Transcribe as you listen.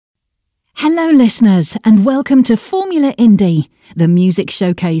Hello, listeners, and welcome to Formula Indie, the music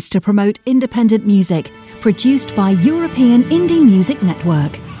showcase to promote independent music, produced by European Indie Music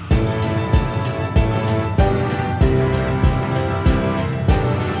Network.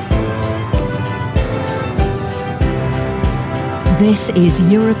 This is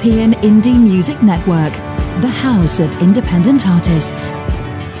European Indie Music Network, the house of independent artists.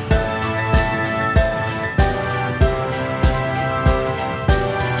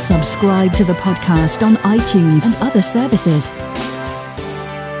 Subscribe to the podcast on iTunes and other services.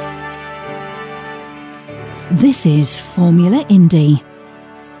 This is Formula Indie.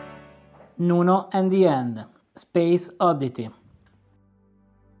 Nuno and the End, Space Oddity.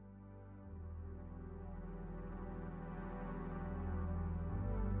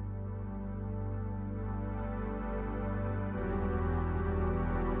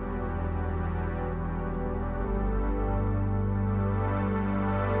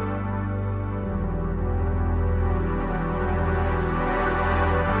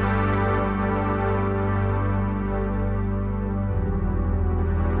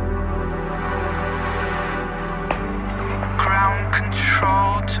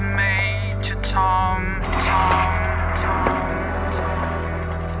 Control to Major Tom.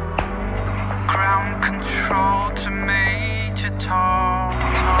 Ground control to Major Tom.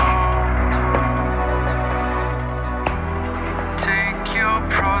 Take your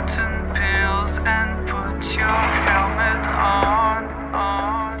protein pills and put your helmet on.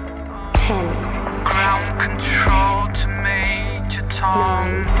 10. Ground control to Major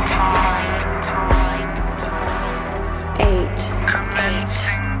Tom. 8.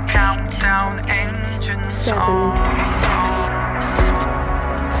 Commencing countdown, engines 7. on.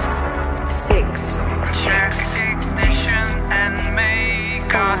 6. Check ignition and may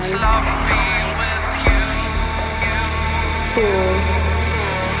God's 5. love be with you. 4.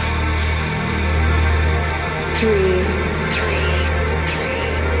 3.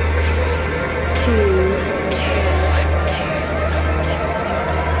 2.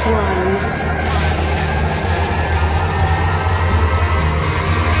 1.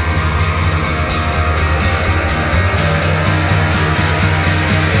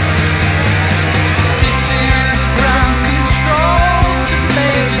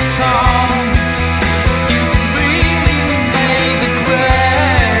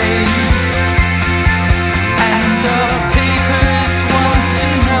 And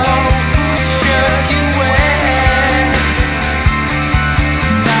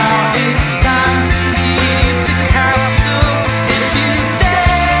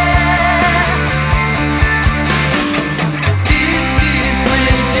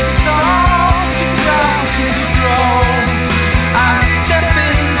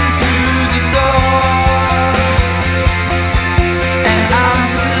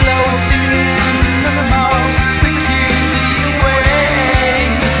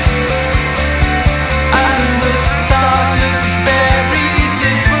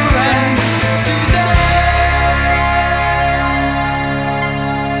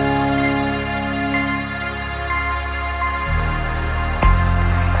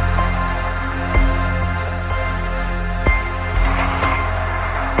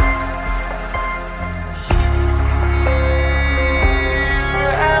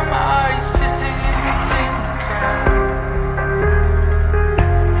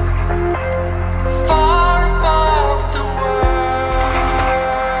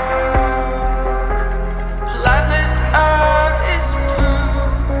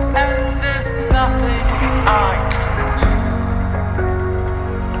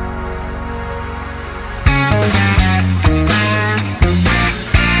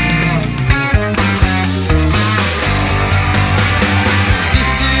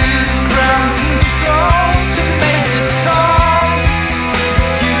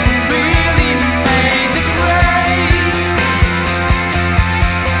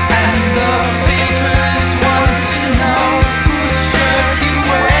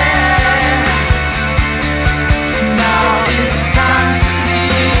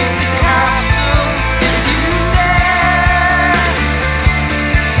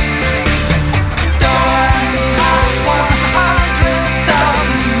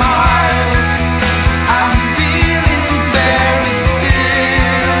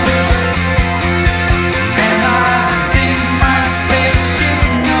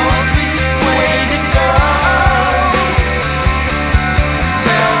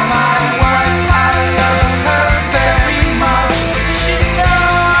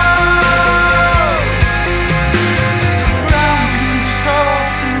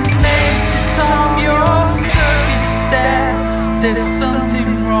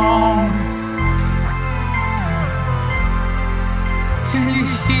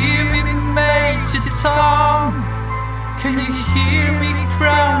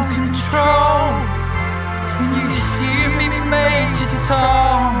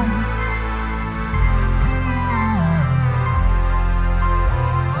song.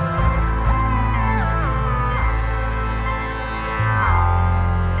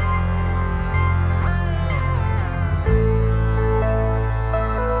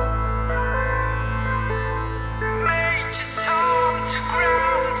 Major Tom to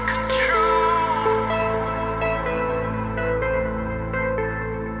ground control.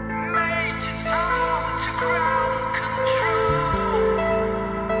 Major Tom to ground control.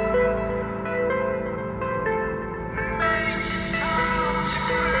 Major Tom to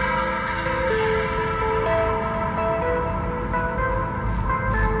ground control.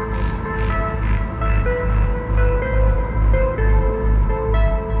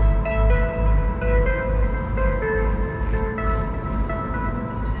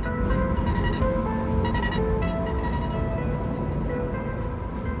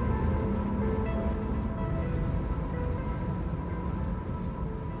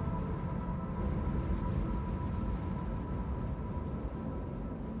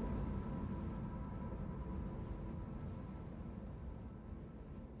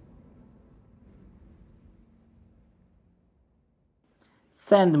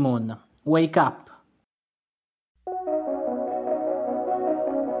 Sandmoon, Wake Up.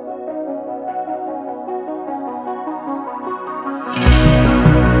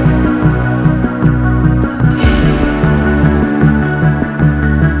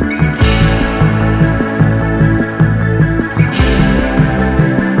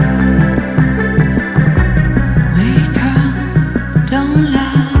 Wake up, don't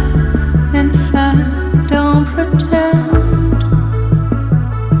lie, in fact, don't pretend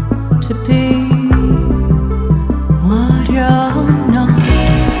to be what you're not.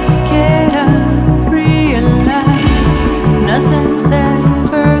 Get up, realize nothing's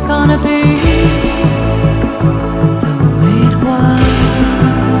ever gonna be the way it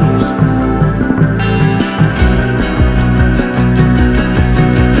was.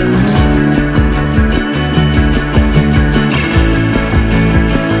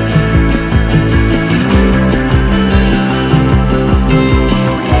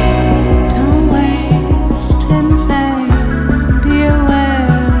 Don't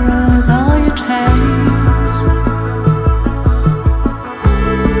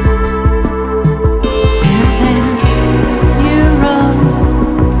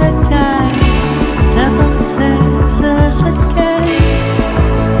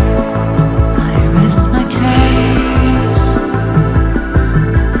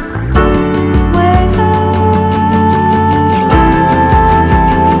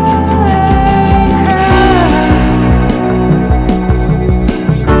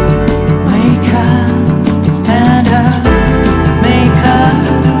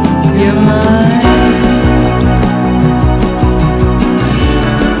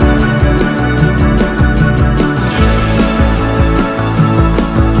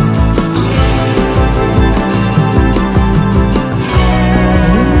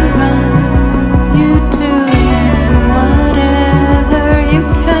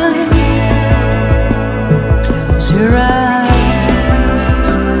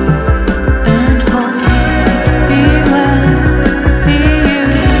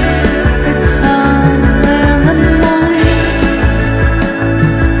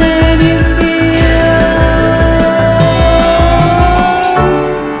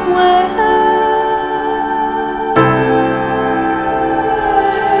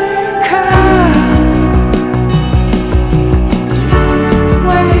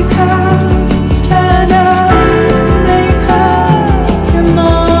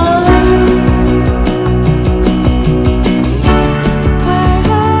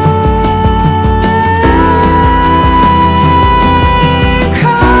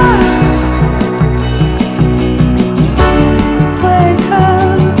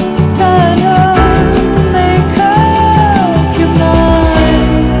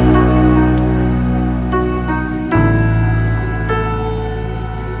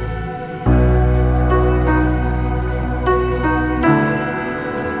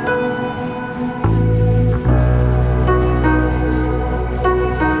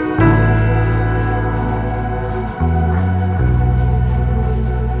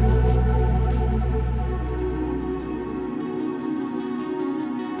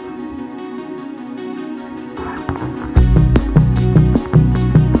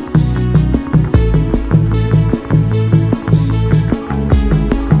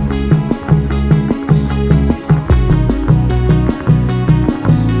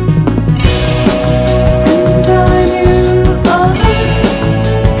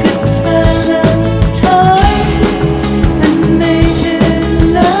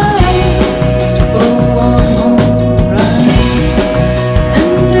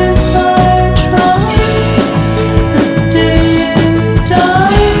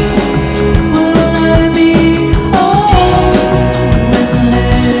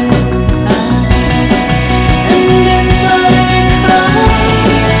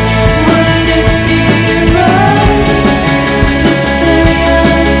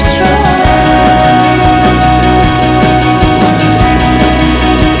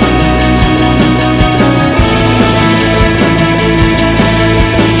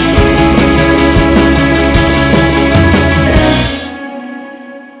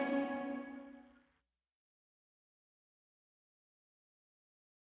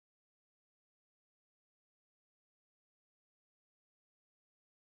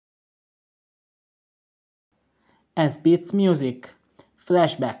S-Beats Music,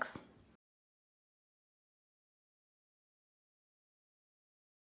 Flashbacks.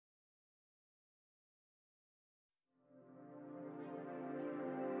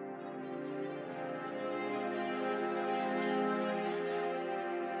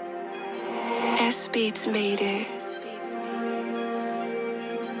 S-Beats made it.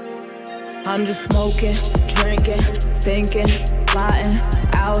 I'm just smoking, drinking, thinking, plotting,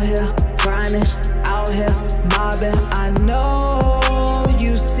 out here, grinding, out here, mobbing. I know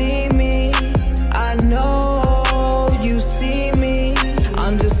you see me, I know you see me.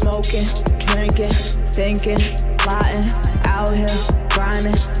 I'm just smoking, drinking, thinking, plotting, out here,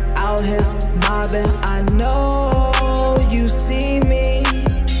 grinding, out here, mobbing. I know you see me,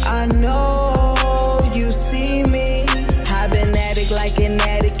 I know you see me. I've been addict like an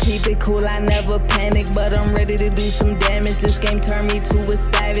addict, keep it cool, I never panic, but I'm ready to do some damage. This game turned me to a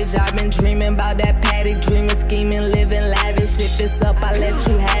savage. I've been dreaming about that paddock, dreaming, scheming, living lavish. If it's up, I let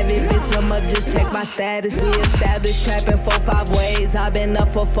you have it. Bitch, I'm up, just check my status. We established trapping 4-5 ways. I've been up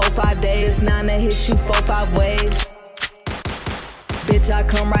for 4-5 days. 9 to hit you 4-5 ways. Bitch, I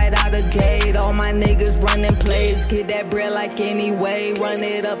come right out the gate. All my niggas running plays. Get that bread like any way. Run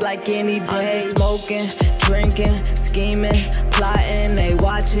it up like any day. I'm just smoking, drinking, scheming, plotting. They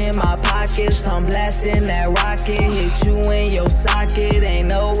watching my pockets. I'm blasting that rocket. Hit you in your socket. Ain't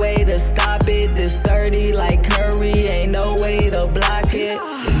no way to stop it. This 30 like Curry. Ain't no way to block it.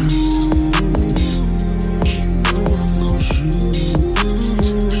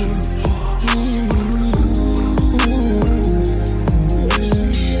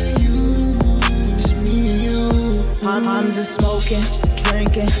 I'm just smoking,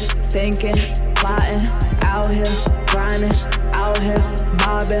 drinking, thinking, plotting, out here, grinding, out here,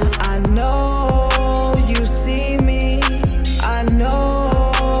 mobbing. I know you see me, I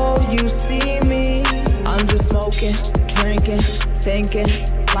know you see me. I'm just smoking, drinking, thinking,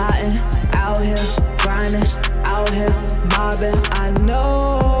 plotting, out here, grinding, out here, mobbing. I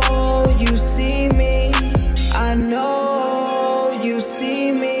know you see me, I know you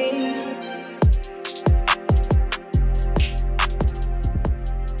see me.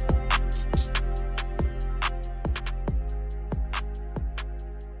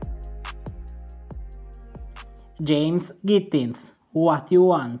 James Gittins, What You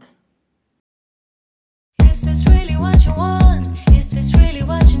Want. Is this really what you want? Is this really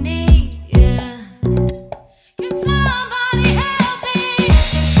what you need? Yeah. Can somebody help me?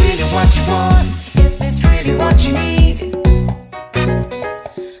 Is this really what you want? Is this really what you need?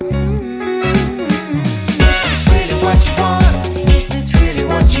 Is this really what you want? Is this really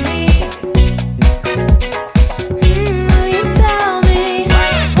what you need? Will you tell me why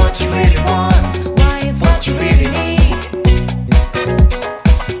it's what you really want? Why it's what you really need?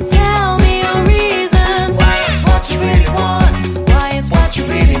 Tell me your reasons why it's what you really want, why it's what you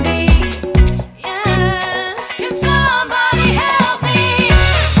really need. Yeah, can somebody help me?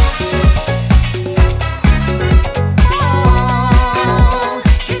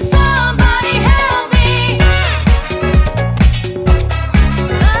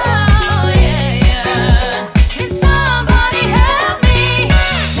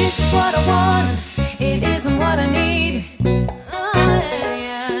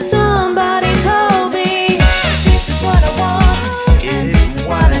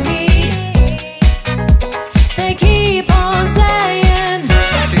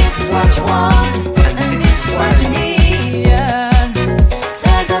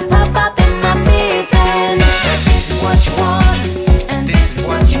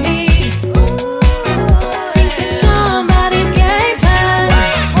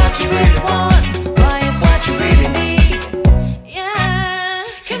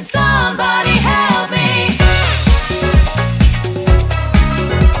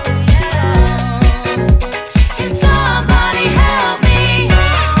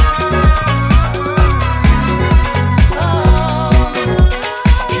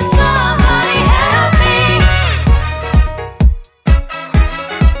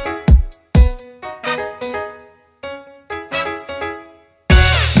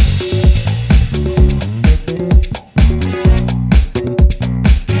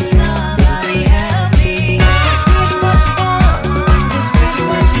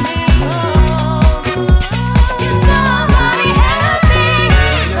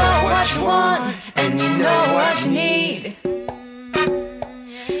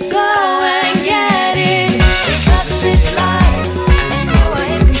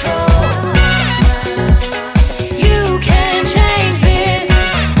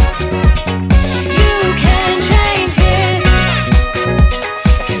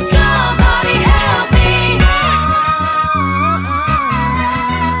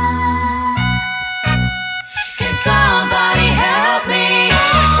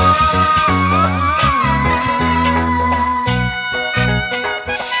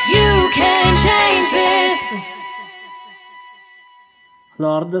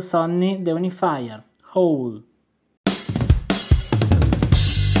 Lord Sonny the Unifier, Howl.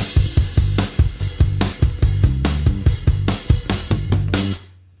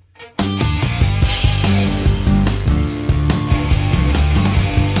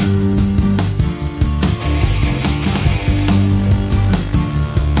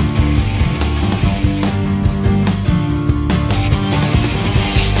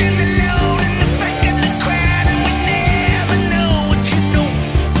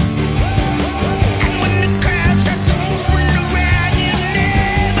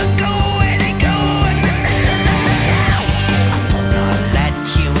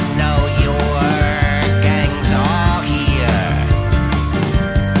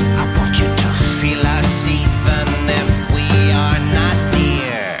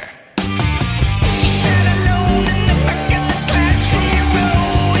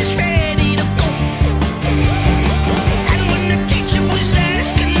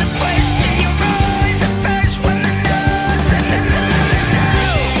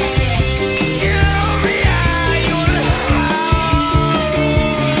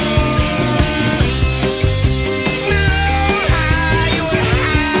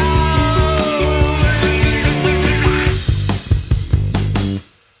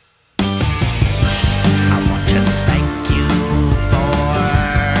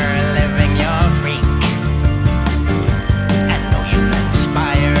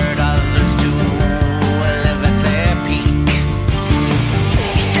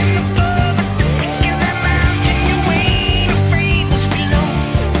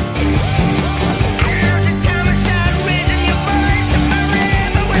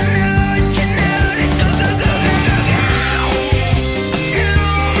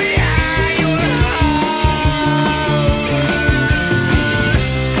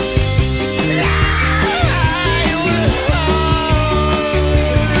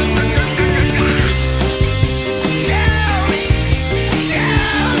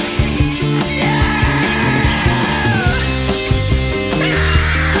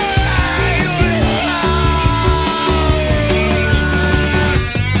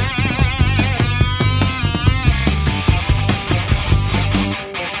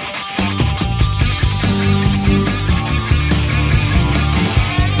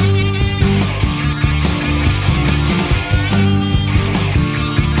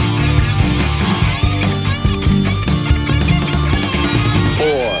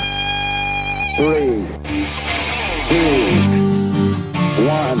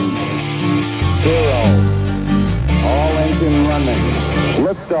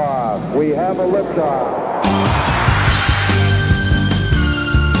 Liftoff. We have a liftoff.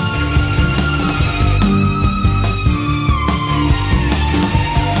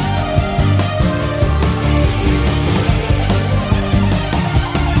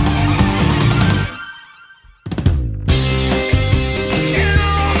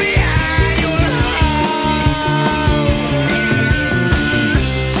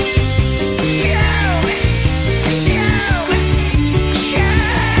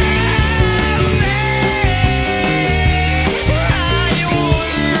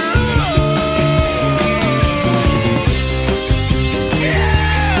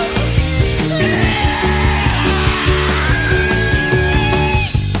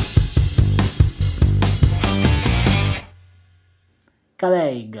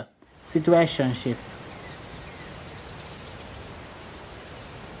 Caleig, Situationship.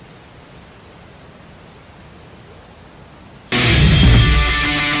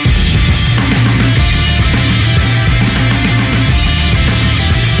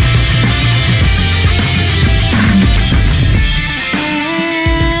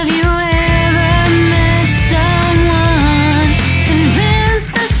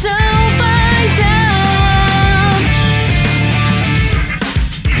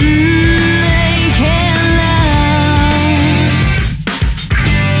 They can't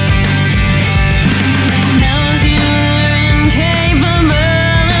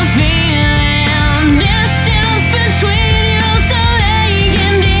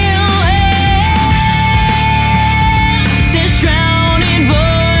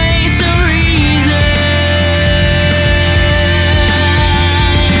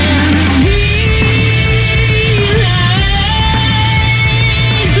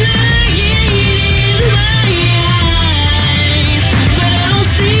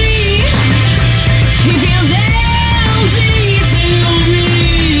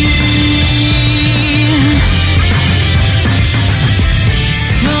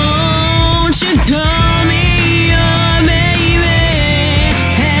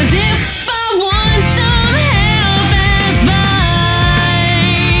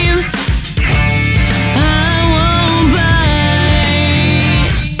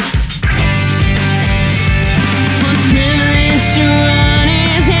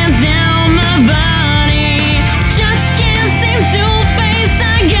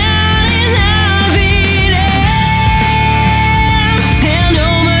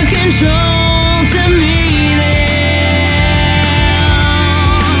control to me then.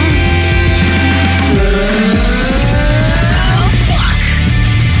 Fuck!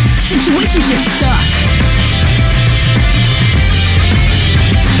 Situationships suck.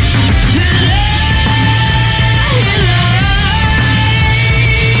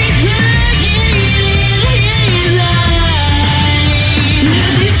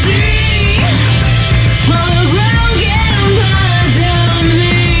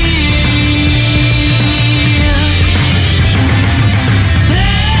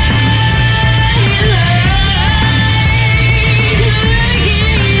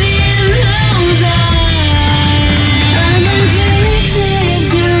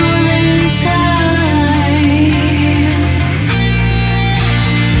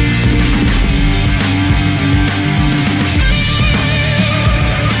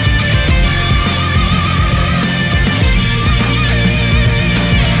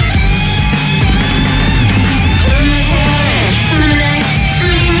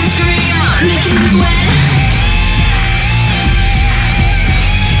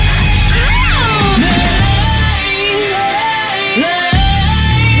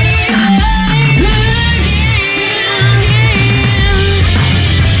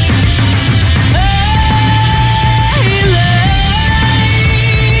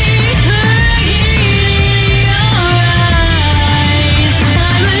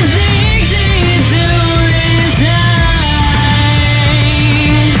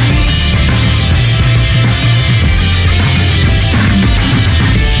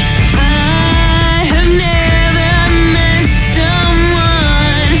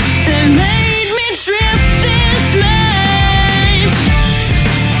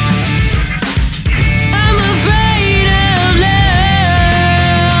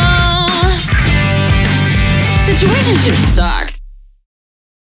 Situationships suck.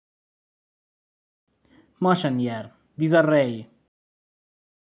 Motion Year, Disarray.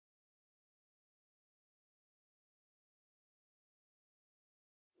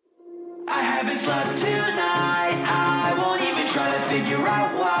 I haven't slept tonight. I won't even try to figure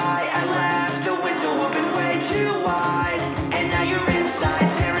out why. I left the window open way too wide, and now you're inside,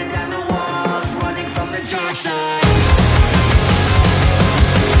 tearing down the walls, running from the dark side.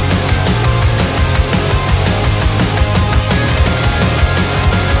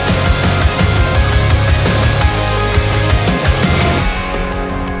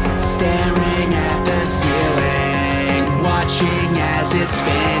 Staring at the ceiling, watching as it's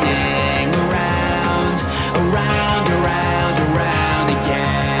spinning around, around, around, around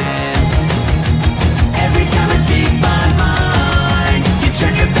again. Every time I speak my mind, you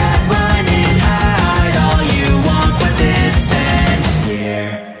turn your back, run and hide. All you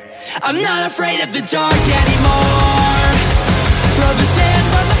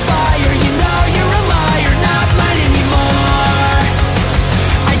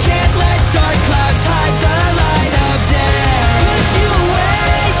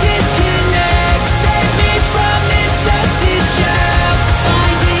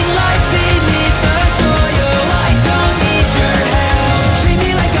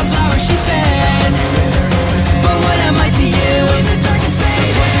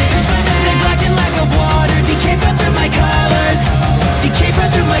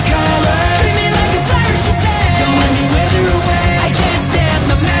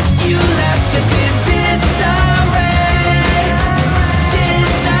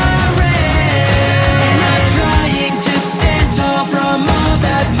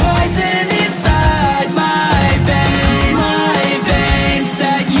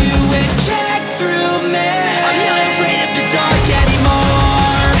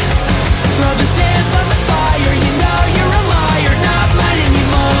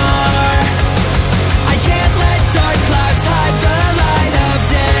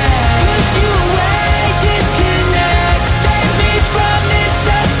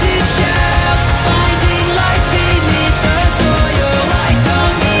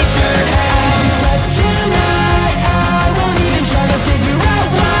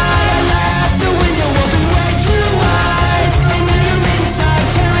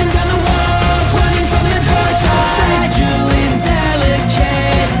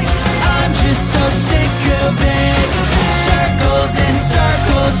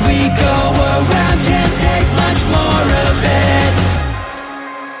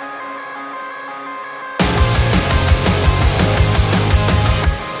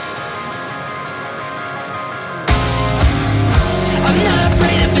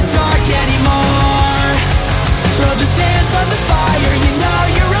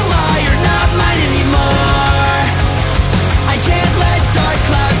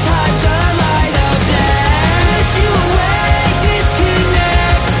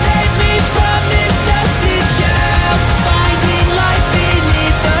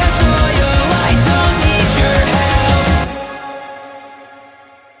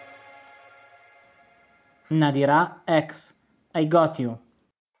Nadira X, I Got You.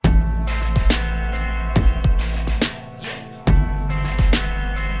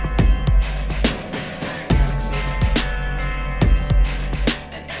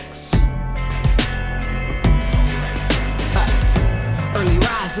 Early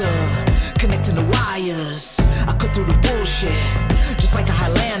riser, connecting the wires. I cut through the bullshit, just like a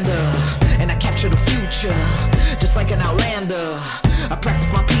Highlander. And I capture the future, just like an Outlander. I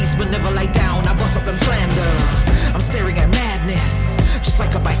practice my peace, but never lie down. I bust up them slander. I'm staring at madness, just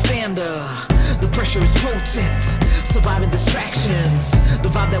like a bystander. The pressure is potent, surviving distractions. The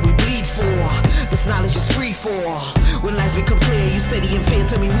vibe that we bleed for, this knowledge is free for. When lies become clear, you steady in fear.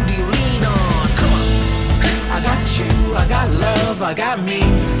 Tell me, who do you lean on? Come on. I got you, I got love, I got me.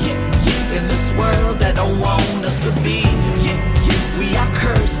 In this world that don't want us to be. We are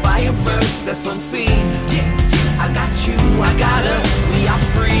cursed by a verse that's unseen. I got you, I got us, we are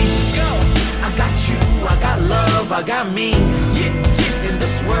free. I got you, I got love, I got me. In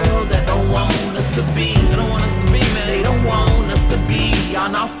this world that don't want us to be. They don't want us to be, man. They don't want us to be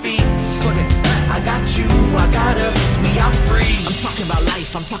on our feet. I got you, I got us, we are free. I'm talking about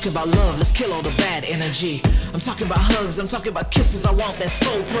life, I'm talking about love. Let's kill all the bad energy. I'm talking about hugs, I'm talking about kisses. I want that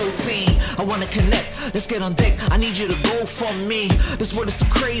soul protein. I wanna connect, let's get on deck. I need you to go for me. This world is too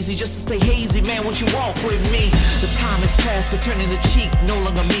crazy just to stay hazy, man. Won't you walk with me? The time is past for turning the cheek, no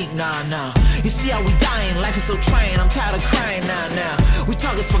longer meek, nah. You see how we dying, life is so trying. I'm tired of crying, nah. We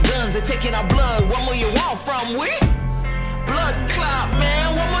targets for guns, they're taking our blood. What more you want from we? Blood clot,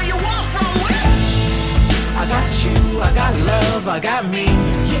 man. What more you want from we? I got you, I got love, I got me.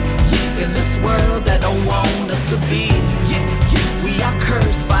 In this world that don't want us to be. We are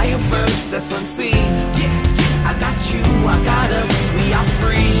cursed by a verse that's unseen. I got you, I got us, we are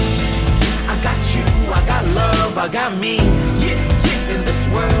free. I got you, I got love, I got me. In this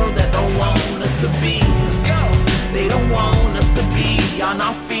world that don't want us to be. Let's go. They don't want us to be on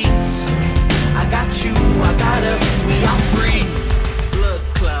our feet. I got you, I got us, we are free. Blood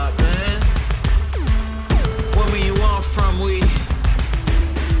clot, man. What do you want from we?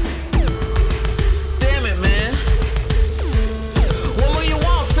 Damn it, man. What do you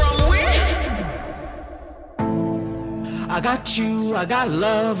want from we? I got you, I got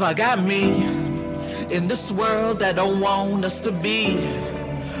love, I got me. In this world that don't want us to be.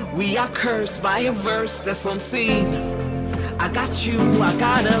 We are cursed by a verse that's unseen. I got you, I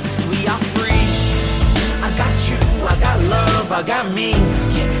got us, we are free. I got you, I got love, I got me.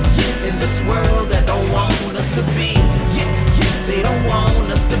 In this world that don't want us to be. They don't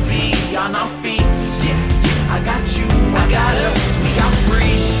want us to be on our feet. I got you, I got us, we are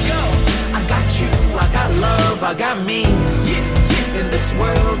free. Let's go. I got you, I got love, I got me. In this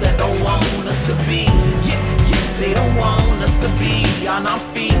world that don't want us to be. They don't want us to be on our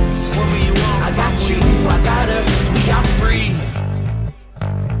feet. I got you, I got us, we are free.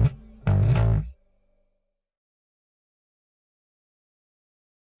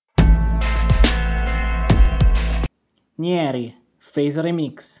 Nieri, Phase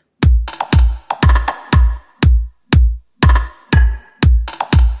Remix.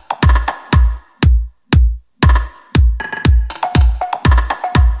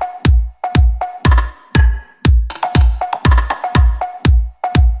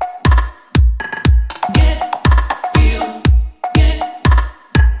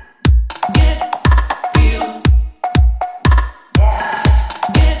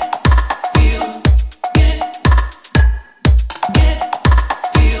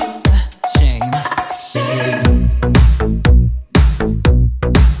 Feel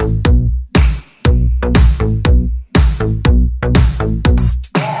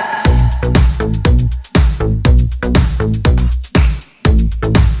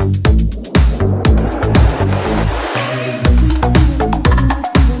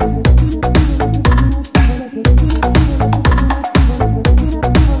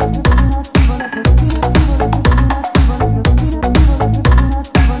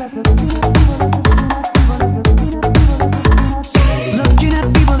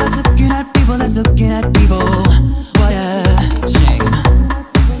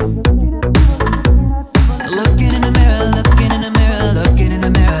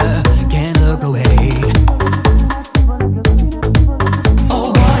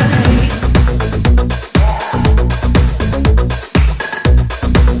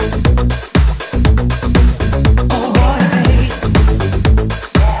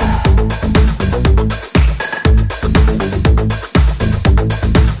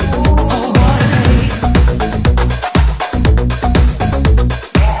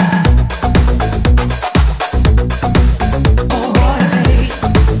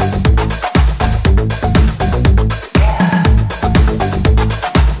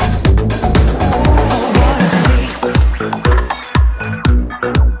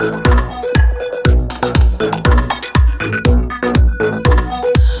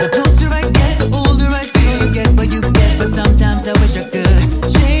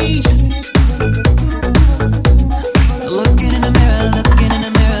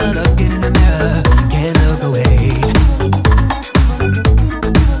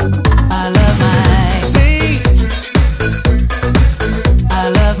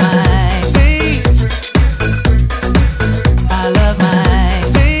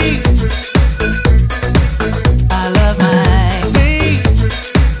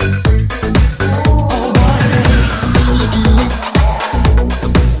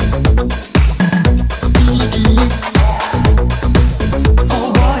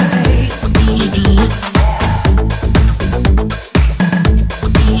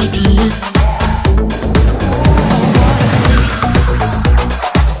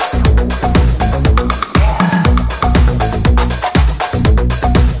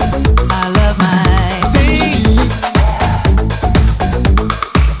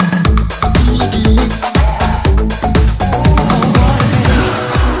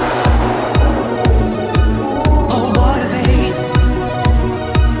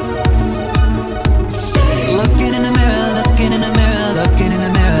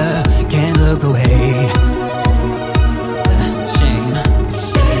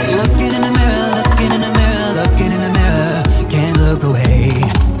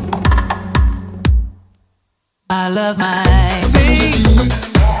love my face.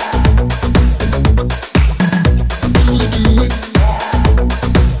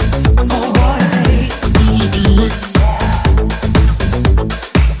 Oh, what a face.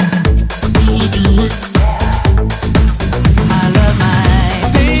 I love my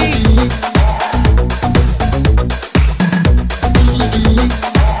face.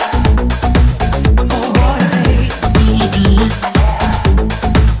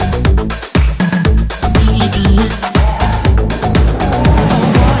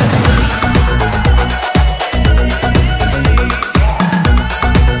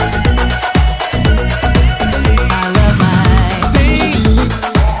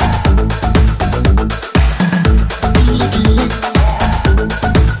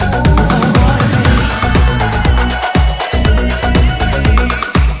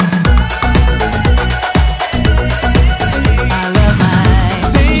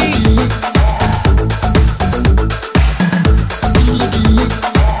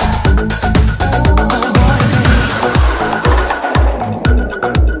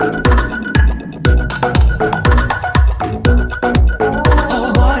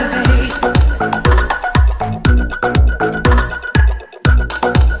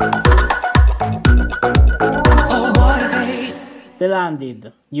 Oh, what a face. The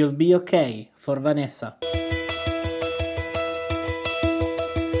Landed, You'll Be Okay, for Vanessa.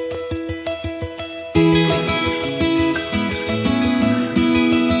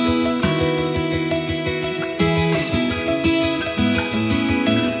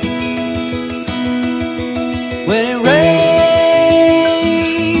 When it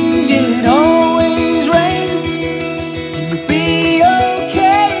rains, it always rains. And you'll be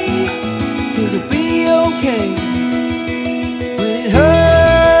okay. You'll be okay. When it hurts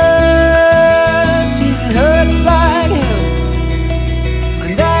like hell.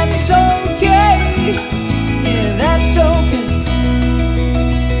 And that's okay. Yeah, that's okay.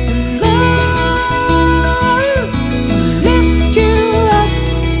 And love will lift you up.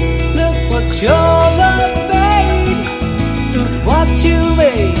 Look what your love made. Look what you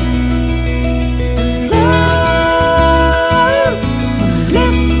made. Love will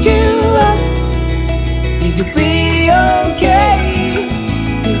lift you up. And you'll be okay.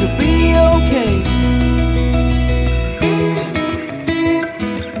 You'll be okay.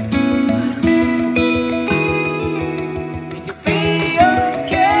 And you'll be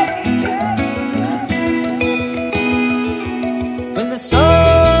okay. When the sun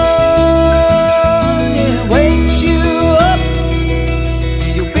wakes you up,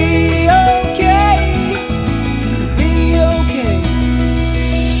 you'll be okay. You'll be okay.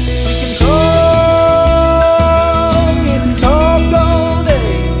 We can talk all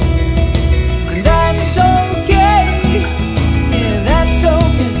day, and that's okay. Yeah, that's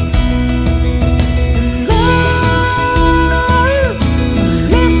okay. And love will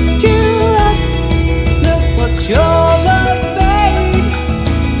lift you up. Look what your love made.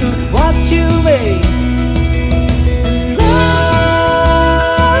 Look what you made.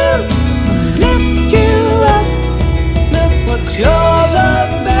 Love will lift you up. Look what your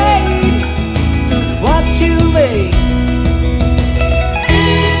love made. Look what you made.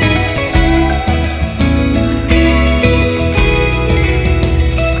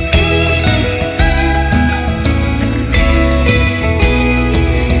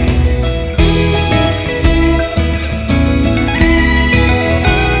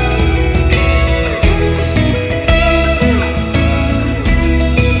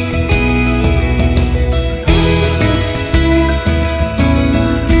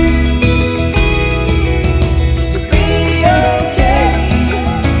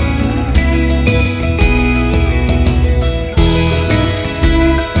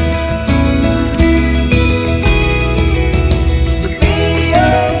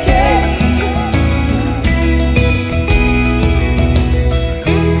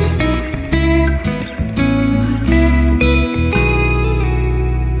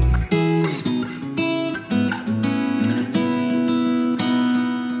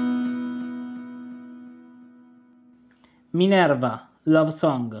 Minerva, Love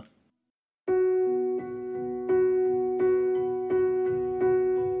Song.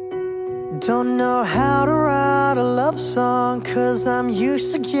 Don't know how to write a love song, 'cause I'm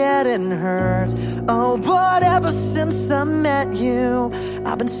used to getting hurt. Oh, but ever since I met you,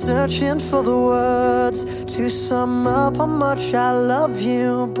 I've been searching for the words to sum up how much I love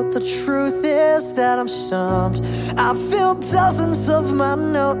you. But the truth is that I'm stumped. I filled dozens of my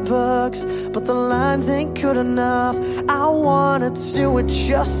notebooks, but the lines ain't good enough. I wanna do it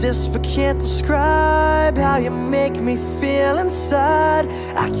justice, but can't describe how you make me feel inside.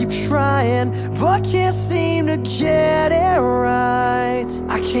 I keep trying trying, but can't seem to get it right.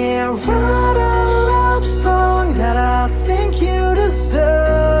 I can't write a love song that I think you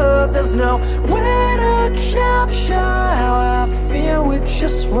deserve. There's no way to capture how I feel with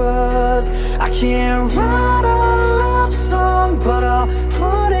just words. I can't write a love song, but I'll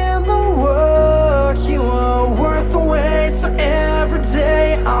put in the work. You are worth the wait, so every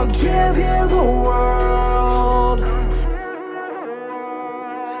day I'll give you the world.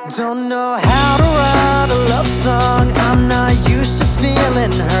 Don't know how to write a love song, I'm not used to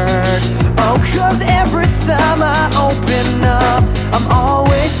feeling hurt. Oh, 'cause every time I open up, I'm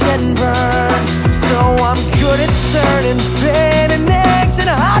always getting burned. So I'm good at turning pain and eggs and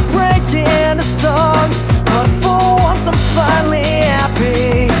heartbreak into songs. But for once I'm finally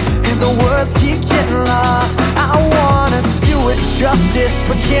happy, and the words keep getting lost. I wanna do it justice,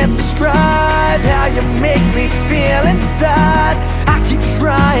 but can't describe how you make me feel inside. I keep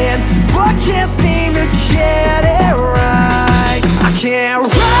trying, but can't seem to get it right. I can't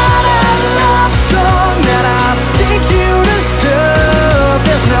write a love song that I think you deserve.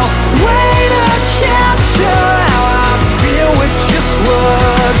 There's no way to capture how I feel with just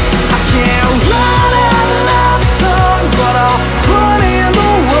words. I can't write a love song, but I'll put in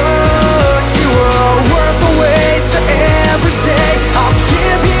the work. You are worth the wait, so every day I'll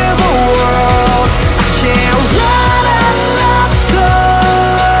give you the world. I can't write a love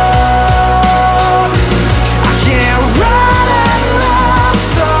song. I can't write a love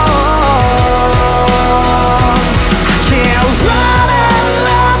song. I can't write a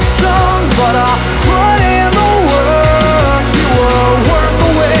love song, but I'll put in the work. You are worth the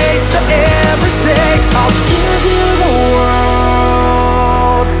wait, so every day I'll give you the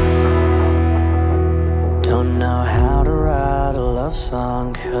world. Don't know how to write a love song,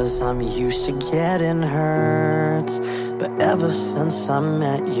 'cause I'm used to getting hurt. But ever since I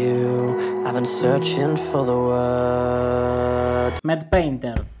met you, I've been searching for the word. Mad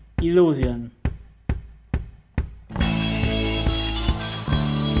Painter, Illusion.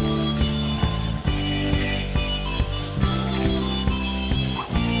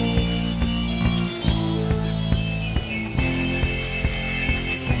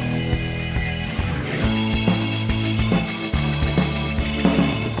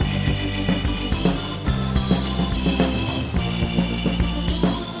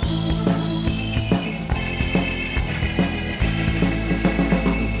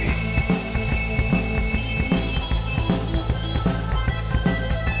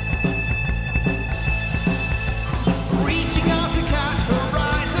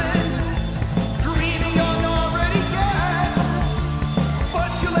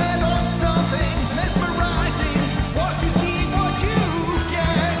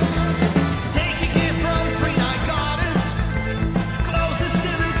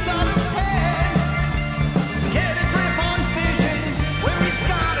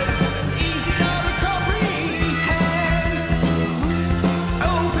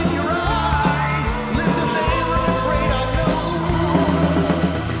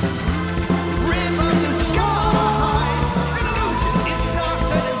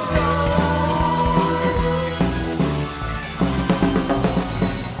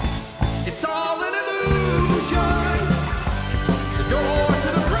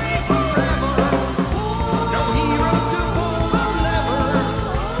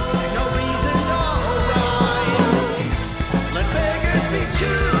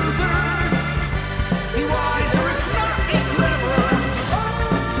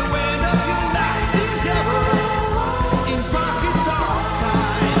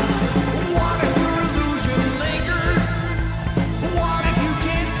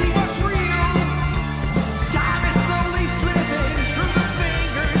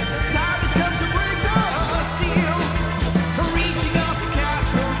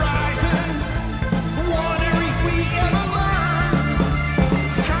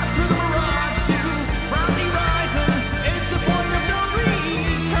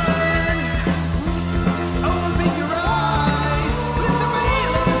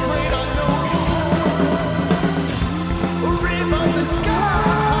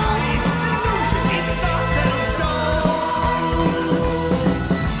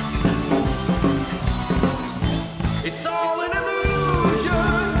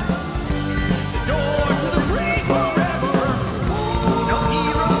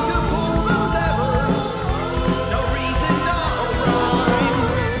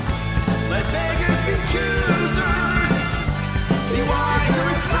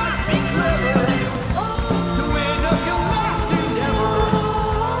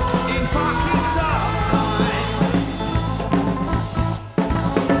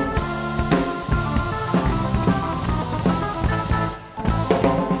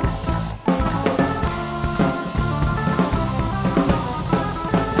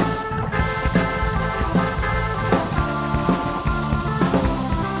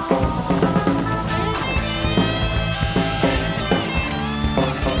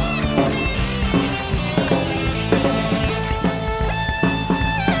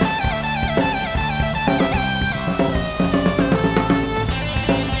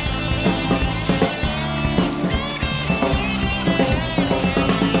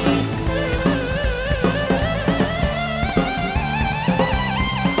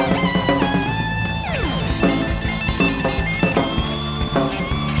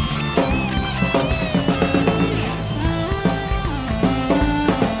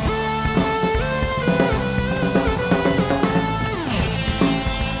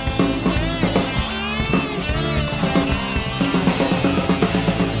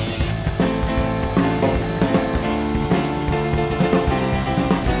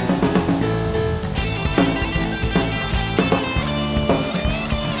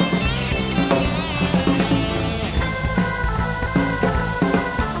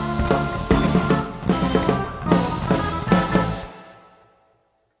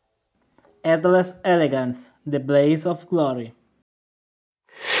 Headless Elegance, The Blaze of Glory.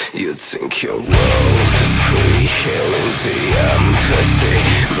 You think your world is free, hailing to empathy,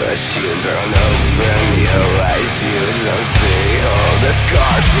 but you don't open your eyes, you don't see all the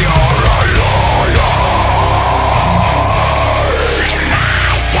scars you're alone.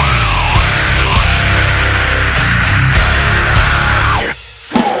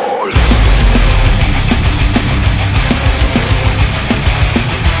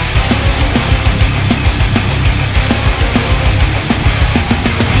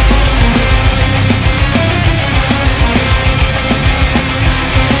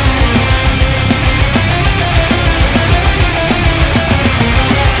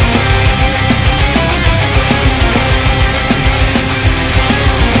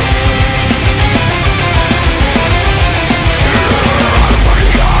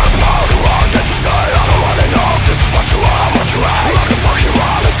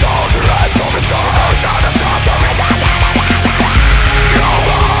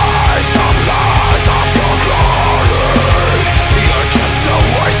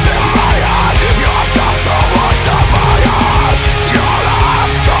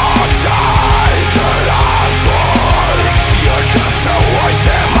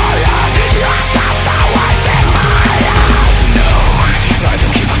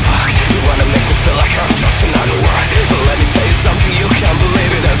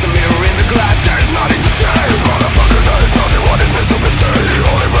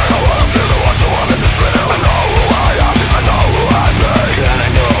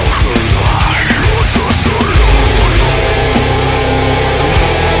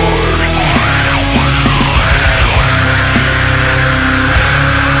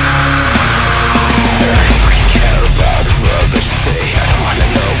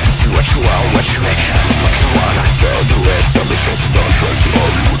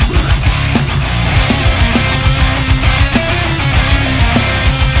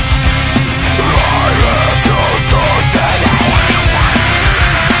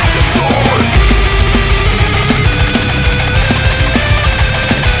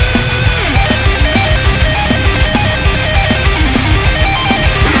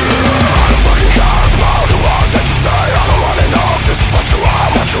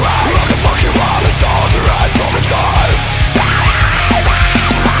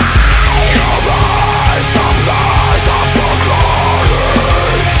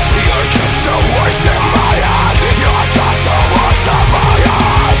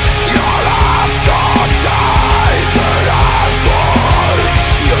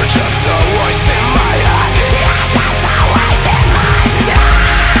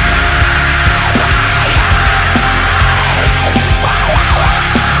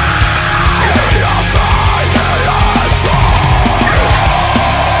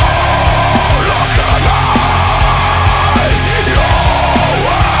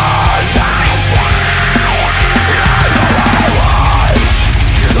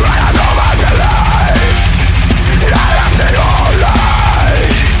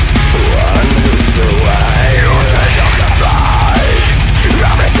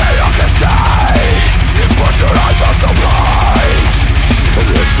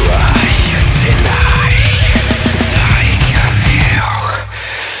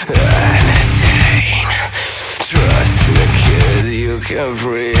 can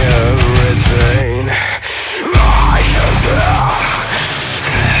free everything. I can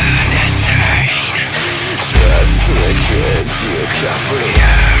entertain. Trust me, kids, you can free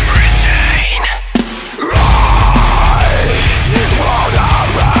everything. I won't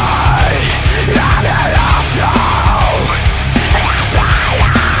arrive, and I love you. That's my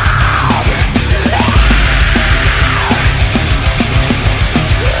love.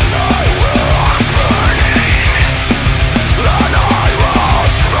 And I will burning, and I will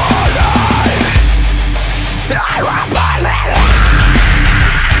burning, I will burning.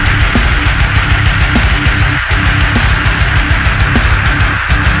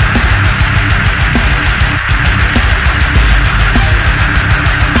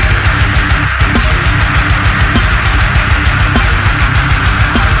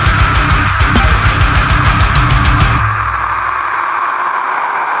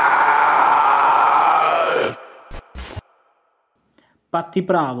 Patti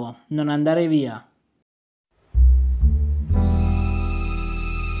Bravo, non andare via.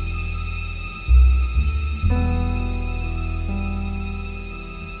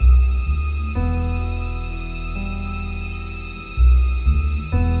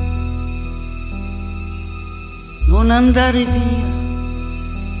 Non andare via,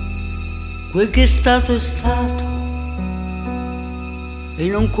 quel che è stato e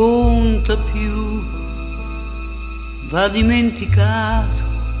non conta più, va dimenticato,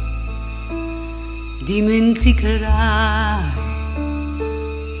 dimenticherai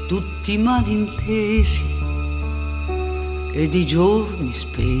tutti i malintesi ed i giorni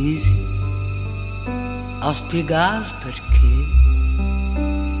spesi a spiegar perché.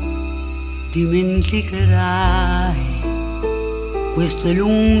 Dimenticherai queste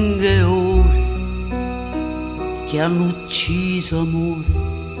lunghe ore che hanno ucciso amore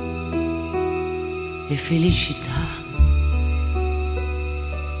e felicità,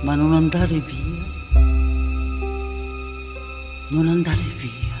 ma non andare via, non andare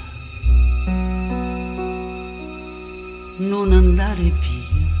via, non andare via.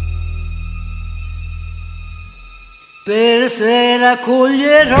 Per te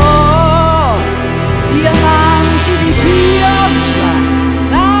raccoglierò diamanti di pioggia,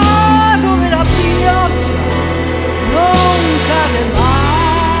 là dove la pioggia non cade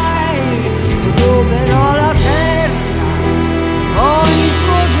mai, ruberò la terra, ogni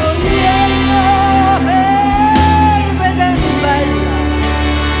suo gioiello per veder bella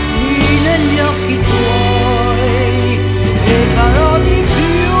lì negli occhi tuoi, e farò di più.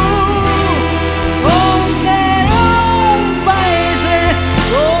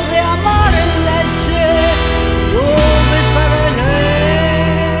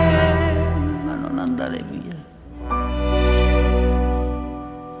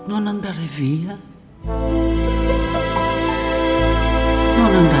 Non andare via,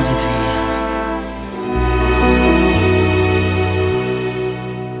 non andare via.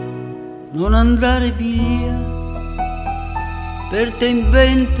 Non andare via, per te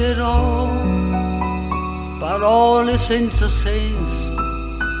inventerò parole senza senso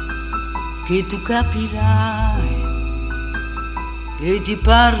che tu capirai, e ti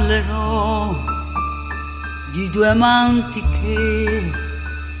parlerò di due amanti che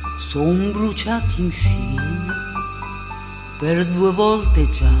son bruciati insieme per 2 volte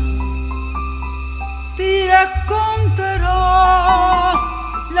già. Ti racconterò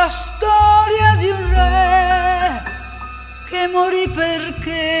la storia di un re che morì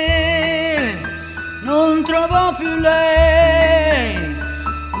perché non trovò più lei.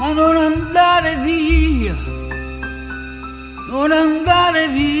 Ma non andare via, non andare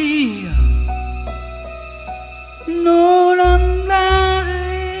via, non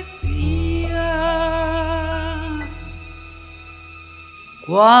andare via.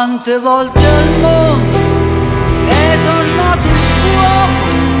 Quante volte al mondo è tornato il fuoco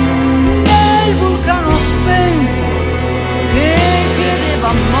nel vulcano spento che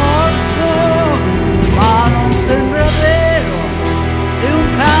credeva morto, ma non sembra vero, è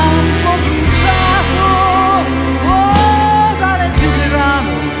un campo bruciato, può dare più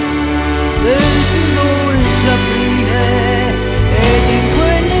grano del più dolce aprile, ed in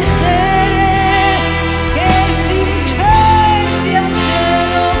quelle sere che si incendia il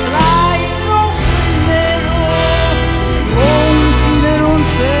cielo tra il rosso e il nero, confine non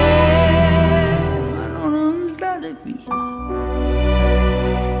c'è. Ma non andare via,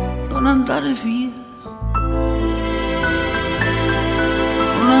 non andare via,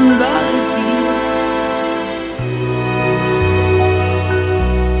 non andare via.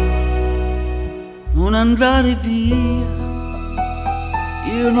 Non andare via,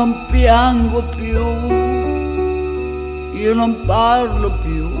 io non piango più, io non parlo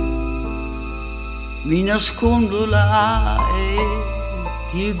più, mi nascondo là e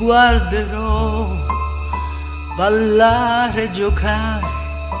ti guarderò ballare, giocare,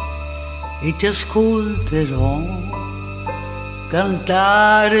 e ti ascolterò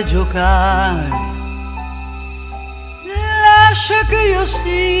cantare, giocare. Lascia che io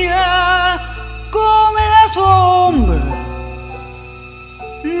sia come la tua ombra,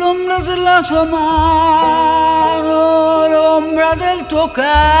 l'ombra della tua mano, l'ombra del tuo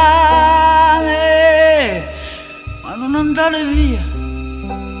cane. Ma non andare via,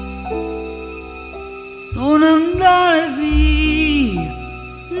 non andare via,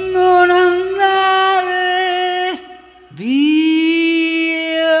 non andare via.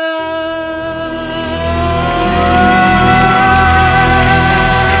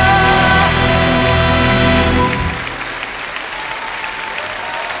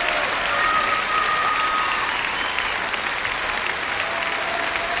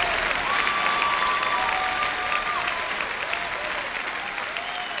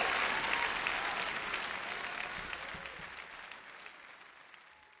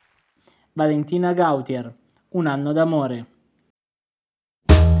 Valentina Gautier, Un anno d'amore.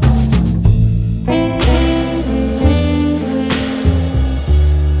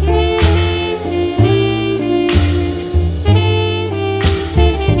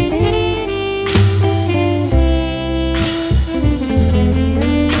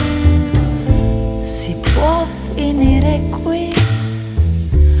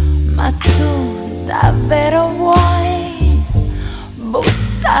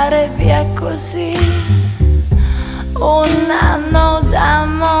 andare via così, un anno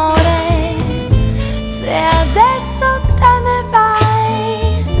d'amore. Se adesso te ne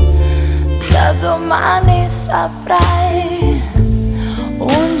vai, da domani saprai,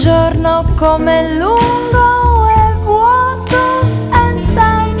 un giorno come lungo e vuoto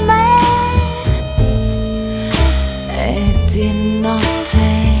senza me. E di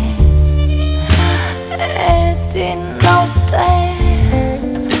notte,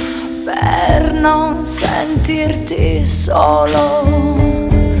 per non sentirti solo,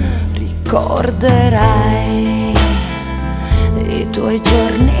 ricorderai i tuoi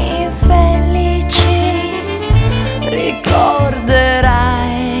giorni felici, ricorderai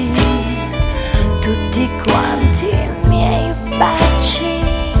tutti quanti i miei baci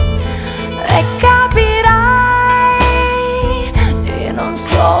e capirai in un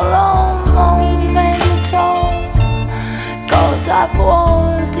solo momento cosa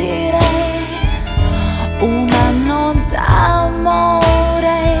vuol dire un anno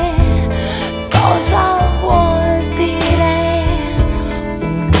d'amore, cosa vuol dire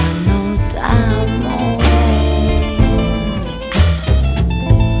un anno d'amore.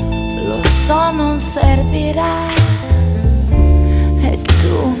 Lo so, non servirà e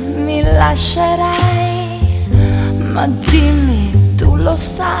tu mi lascerai, ma dimmi, tu lo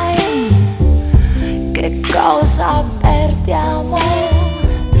sai che cosa perdiamo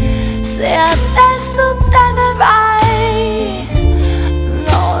se adesso te ne vai?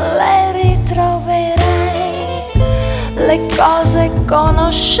 Non le ritroverai le cose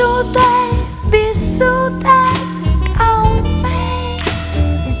conosciute, vissute con me.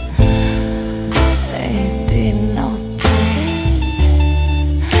 E di notte,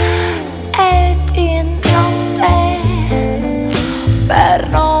 per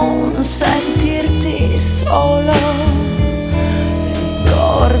non sentirti solo,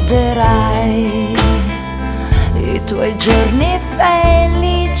 ricorderai i tuoi giorni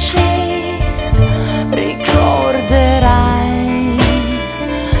felici, ricorderai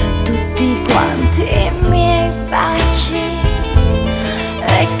tutti quanti i miei baci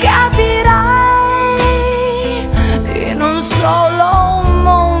e capirai in un solo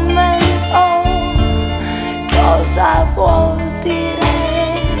momento cosa vuol dire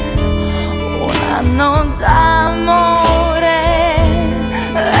un anno d'amore.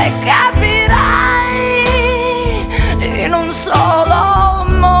 E capirai in un solo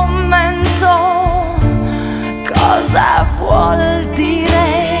momento cosa vuol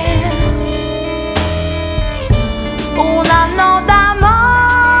dire un anno d'amore,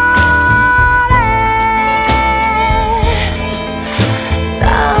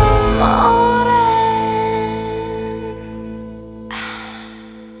 d'amore.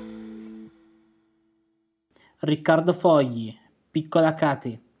 Riccardo Fogli, Piccola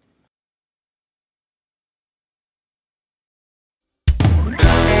Katy.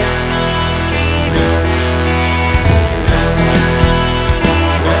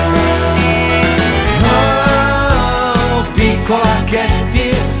 Oh, piccola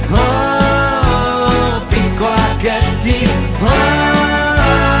Katy, oh, piccola Katy, oh.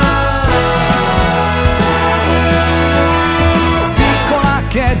 Piccola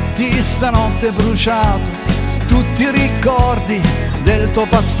Katy, stanotte è bruciato tutti i ricordi del tuo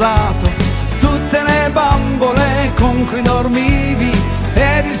passato, tutte le bambole con cui dormivi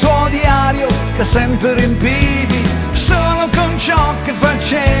ed il tuo diario che sempre riempivi solo con ciò che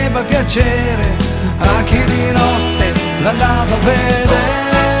faceva piacere a chi di notte l'andava a vedere.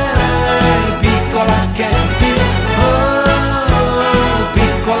 Piccola Katy, oh,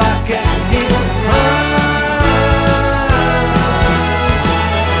 piccola Katy, oh.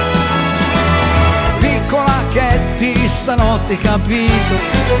 Stanotte hai capito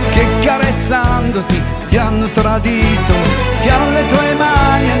che carezzandoti ti hanno tradito, che alle tue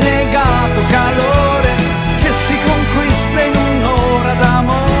mani ha negato calore che si conquista in un'ora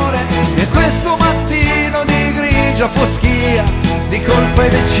d'amore. E questo mattino di grigia foschia di colpa hai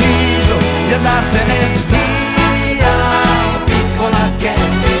deciso di andartene via. Piccola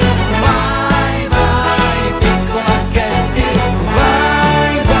Katy, vai, vai, piccola Katy,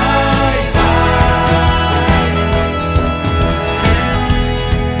 vai, vai, vai.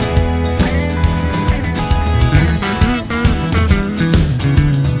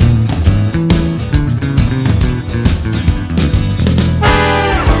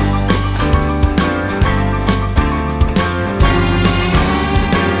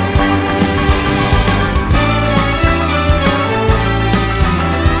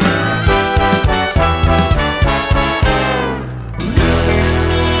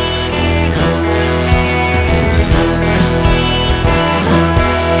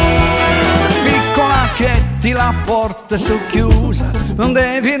 metti la porta socchiusa, non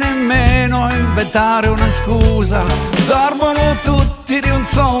devi nemmeno inventare una scusa. Dormono tutti di un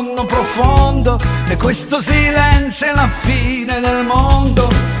sonno profondo e questo silenzio è la fine del mondo.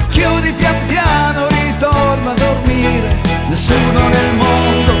 Chiudi pian piano, ritorna a dormire, nessuno nel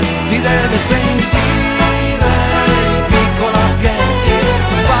mondo ti deve sentire. Piccola Katy,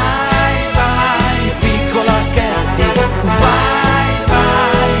 vai, vai, piccola Katy, vai,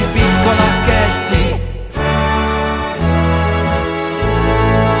 vai, piccola Katy.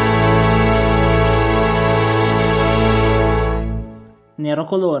 Nero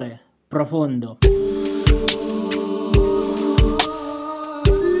colore, profondo.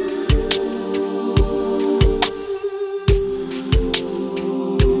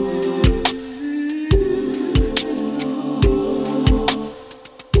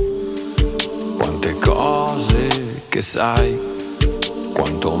 Quante cose che sai,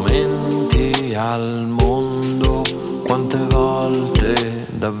 quanto menti al mondo, quante volte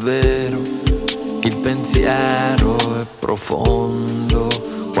davvero il pensiero è profondo.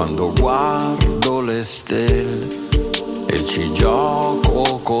 Quando guardo le stelle e ci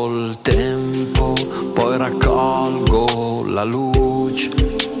gioco col tempo, poi raccolgo la luce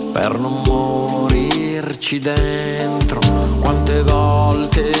per non morirci dentro. Quante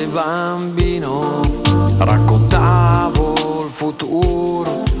volte bambino raccontavo il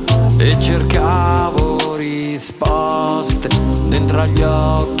futuro e cercavo risposte dentro agli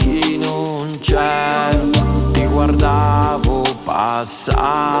occhi non c'ero, ti guardavo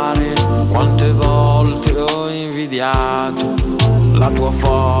passare. Quante volte ho invidiato la tua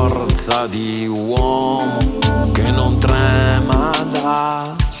forza di uomo che non trema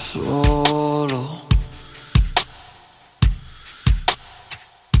da solo.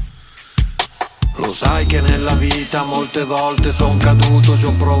 Lo sai che nella vita molte volte son caduto, ci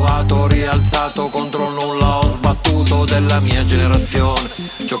ho provato, ho rialzato contro il nulla, ho sbattuto della mia generazione.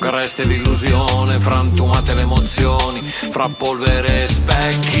 Ciò che resta è l'illusione, frantumate le emozioni, fra polvere e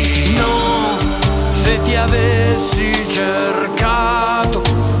specchi. No, se ti avessi cercato,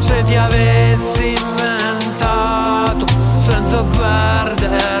 se ti avessi inventato, senza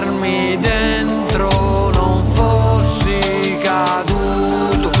perdermi dentro, non fossi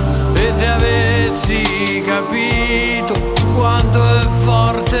caduto. E se avessi capito quanto è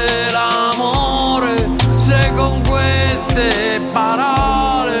forte l'amore, se con queste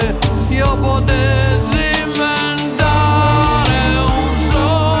parole io potessi inventare un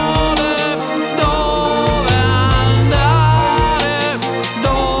sole dove andare,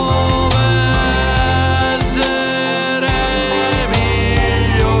 dove essere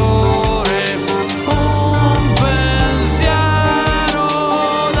migliore, un pensiero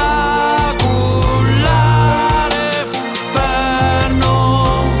da cullare per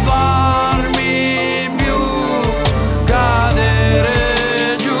non farmi più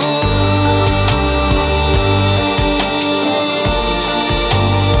cadere giù.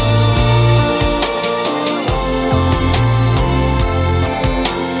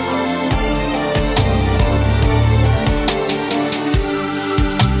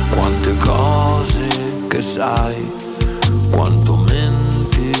 Quante cose che sai, quanto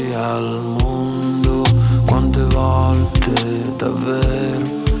menti al mondo, quante volte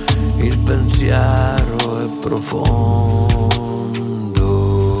davvero il pensiero è profondo.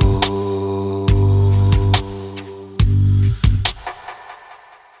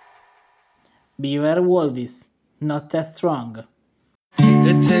 Beware Wolves, Not As Strong.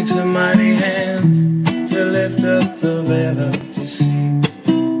 It takes a mighty hand to lift up the veil of deceit.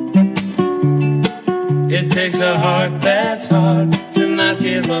 It takes a heart that's hard to not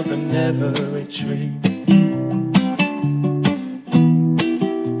give up and never retreat.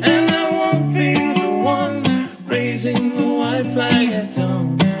 And I won't be the one raising the white flag at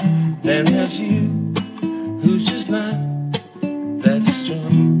dawn. Then there's you, who's just not that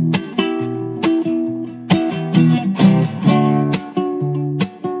strong.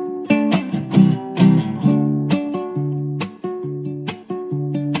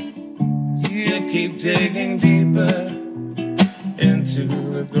 Keep digging deeper into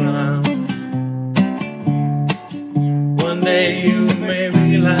the ground. One day you may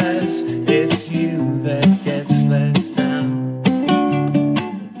realize it's you that gets let down.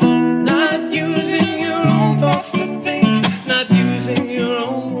 Not using your own thoughts to think, not using your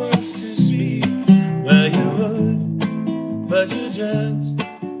own words to speak. Well, you would, but you're just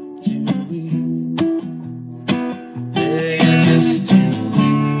too weak. Yeah, you're just too weak.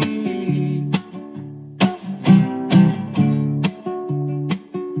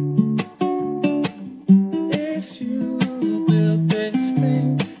 It's you who built this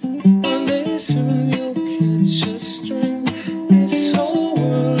thing. One day soon you'll catch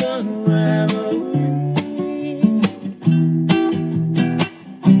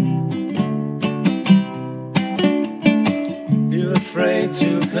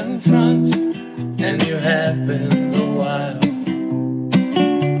to confront, and you have been a while.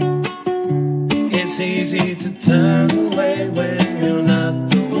 It's easy to turn away when you're not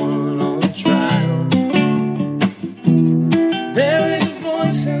the one on trial. There is a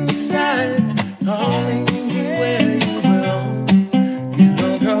voice inside calling you where you belong. You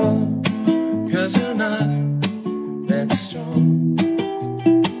don't go, 'cause you're not that strong.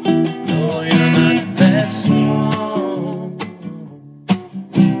 No, you're not that strong.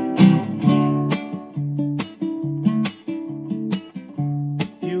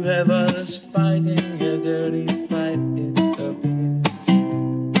 You have others fighting your dirty fight in the beer.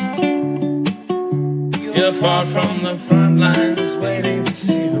 You're far from the front lines, waiting to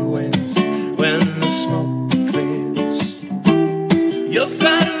see who wins when the smoke clears. Your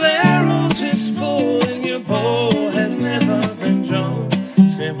flight of arrows is full and your bow has never been drawn,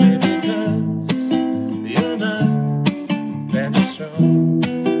 simply because you're not that strong.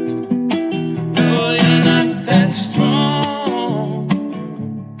 No, you're not that strong.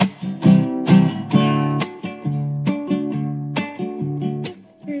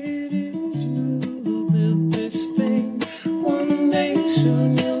 It is you who built this thing. One day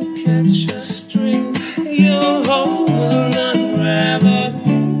soon you'll catch a string. Your whole world unravel.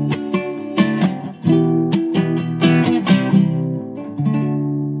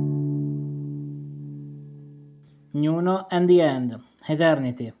 Nuno and the End,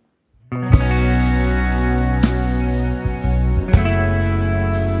 Eternity.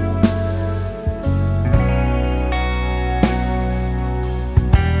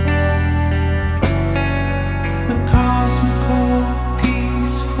 The cosmical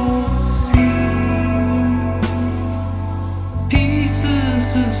peaceful sea, pieces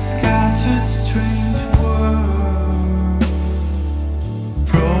of scattered strange words,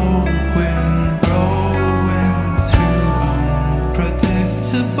 growing through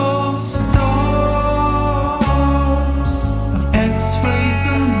unpredictable storms of X-rays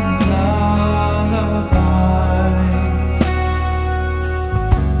and lullabies.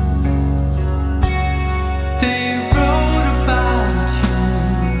 They wrote about you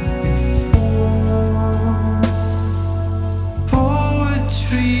before.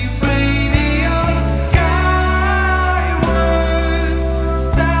 Poetry, radio, skywards.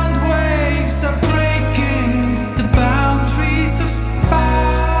 Sound waves are breaking the boundaries of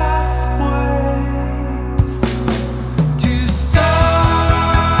power.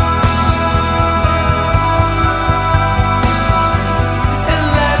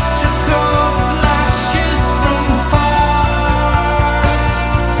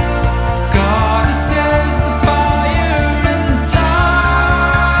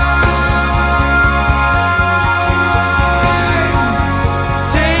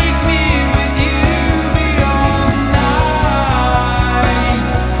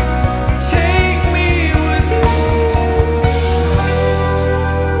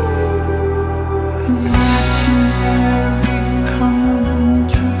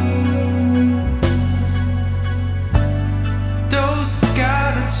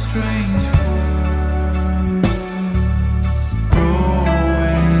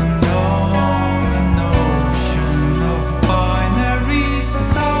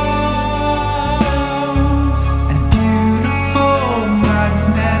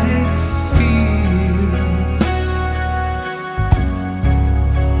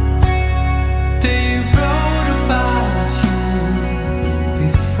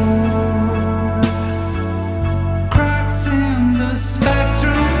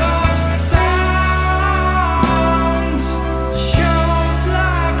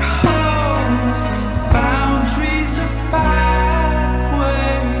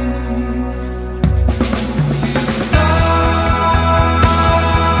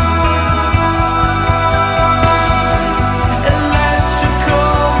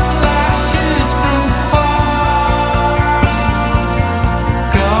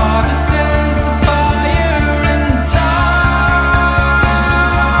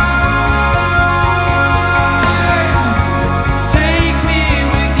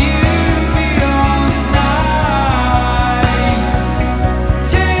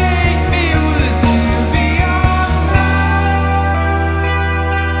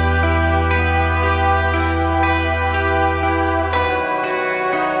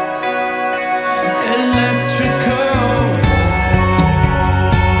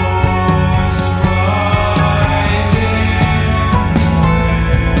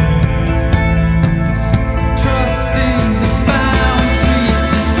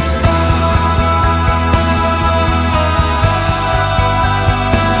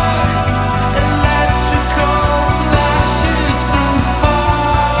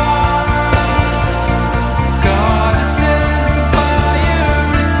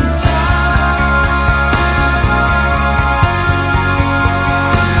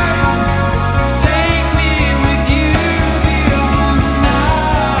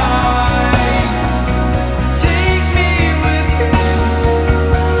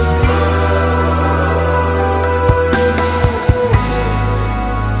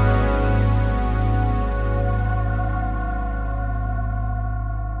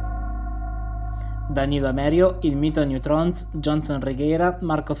 Danilo Amerio, Il Mito Neutrons, Johnson Regueira,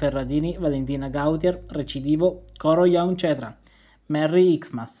 Marco Ferradini, Valentina Gautier, Recidivo, Coro Young Cetra, Merry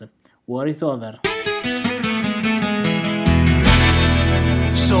Xmas, War is Over.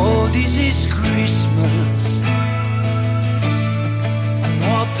 So this is Christmas.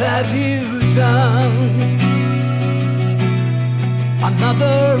 What have you done?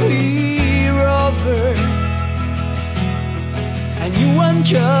 Another year over, and you want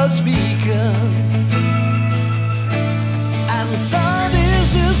just begun. And so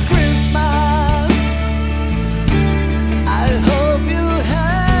this is Christmas. I hope you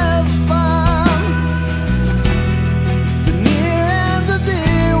have fun. The near and the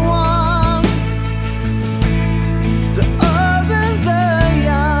dear one, the old and the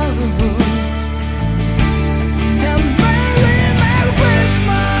young. And Merry, Merry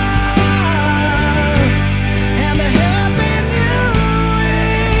Christmas, and a Happy New Year.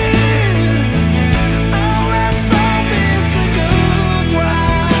 Oh, let's hope it's a good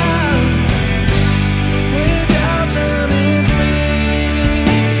one, without any fear.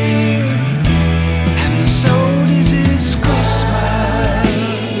 And so this is Christmas,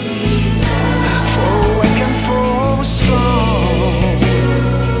 for weak and for strong,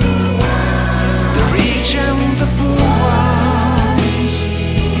 the rich and the poor ones.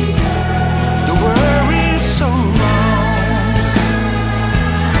 The world is so long,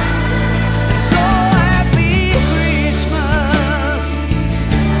 and so happy Christmas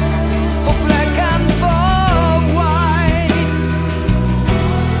for black and for white,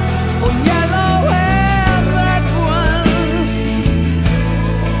 for yellow and red ones.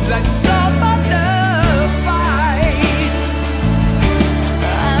 Let's all of the fight.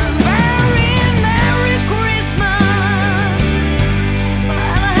 And Merry, Merry Christmas,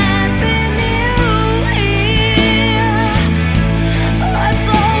 and a Happy New Year. Let's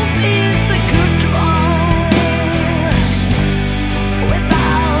hope it's a good one,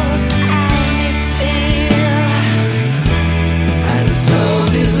 without any fear. And so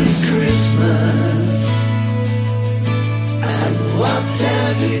this is Christmas. And what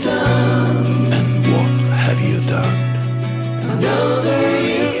have you done? And what have you done? Another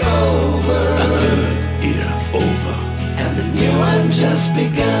year over. Another year over. And the new one just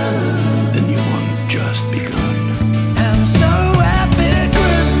begun. The new one just begun. And so happy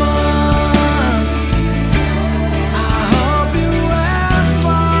Christmas. I hope you had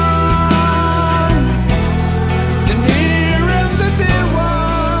fun. The near and the dear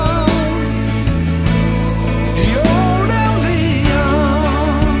one, the old and the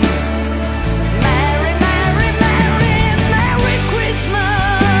young. Merry, Merry, Merry, Merry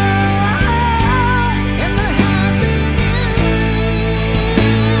Christmas, and a Happy New Year.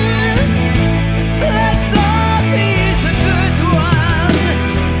 Let's hope it's a good one,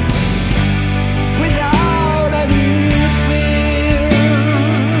 without any fear.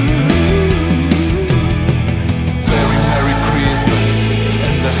 Very Merry Christmas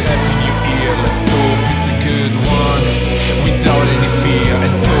and a Happy New Year. Let's hope it's a good one, without any fear.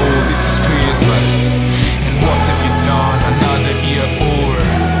 And so this is Christmas. And what have you done? Another year over,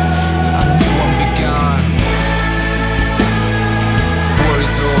 a new one begun. War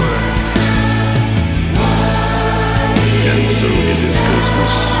is over. And so it is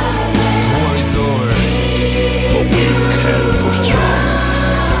Christmas, War is over. for weak and for strong,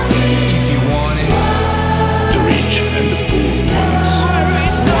 If you want it, the rich and the poor ones.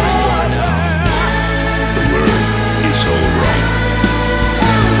 war is over now. The world is all wrong.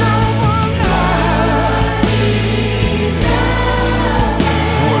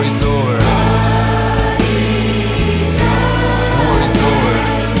 War is over. War is over.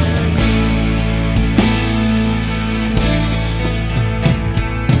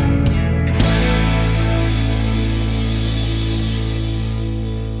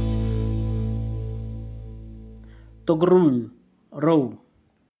 Togrul, Row.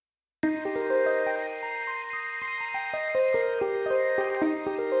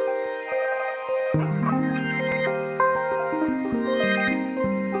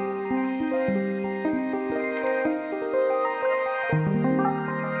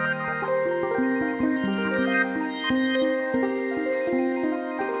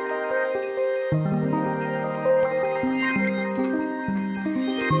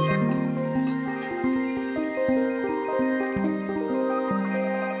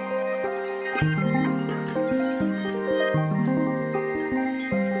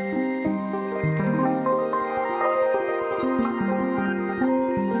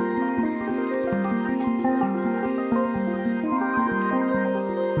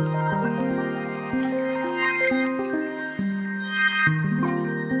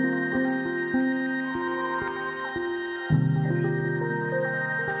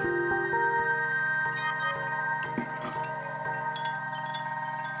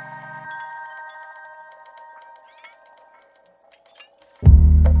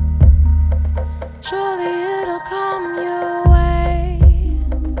 Surely it'll come your way.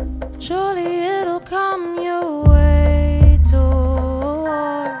 Surely it'll come your way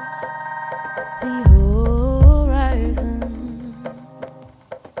towards the horizon.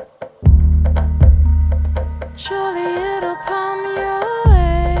 Surely it'll come your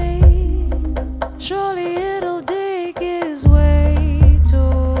way. Surely it'll dig his way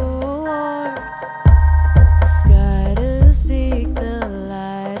towards the sky to seek the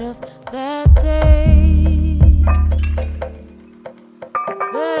light of that day.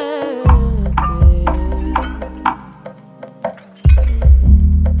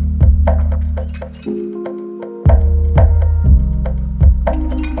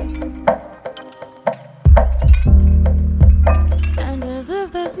 And as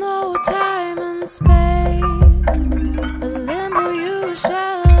if there's no time and space, a limbo you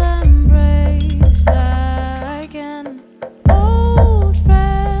shall embrace like an old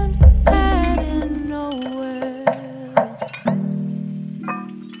friend heading nowhere.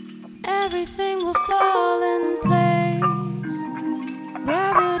 Everything will fall in place.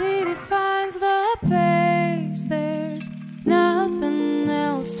 Gravity defines the pace. There's nothing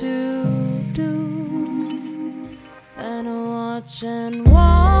else to do than watch and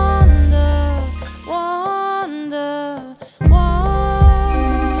wonder, wonder, wonder,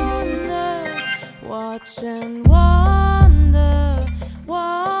 watch and wonder,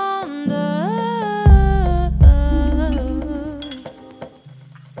 wonder.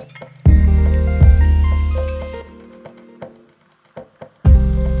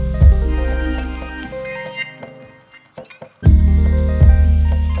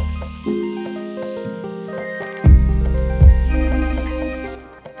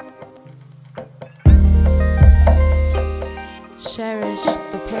 Cherish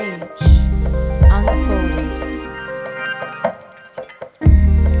the page unfolding.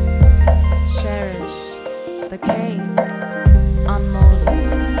 Cherish the cake unmolding.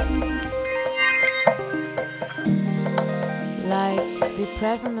 Like the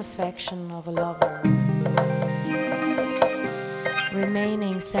present affection of a lover,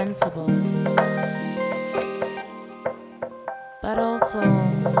 remaining sensible, but also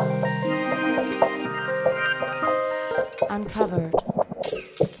uncovered.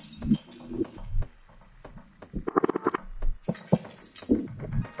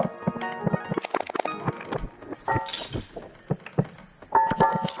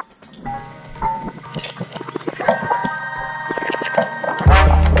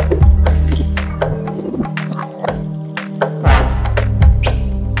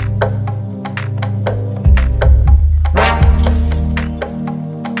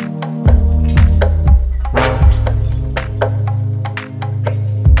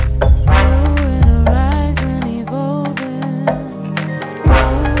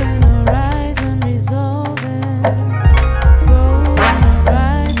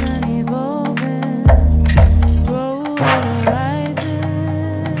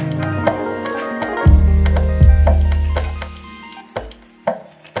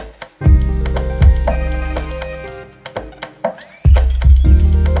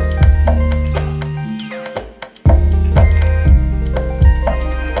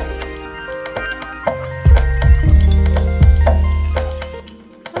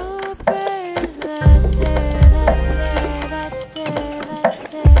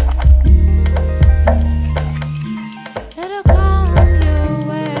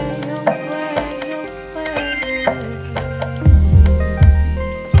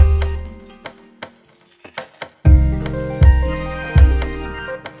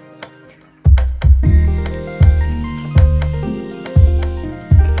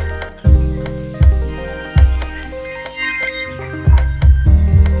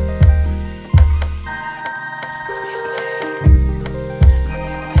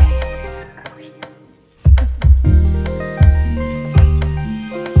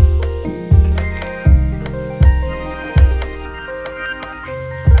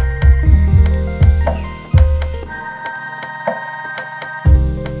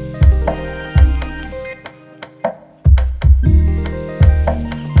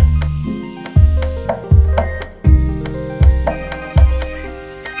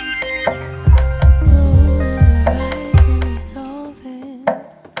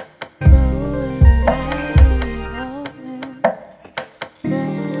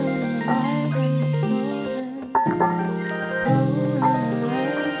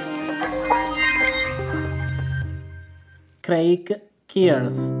 Craig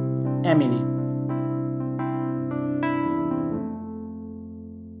Kears, Emily.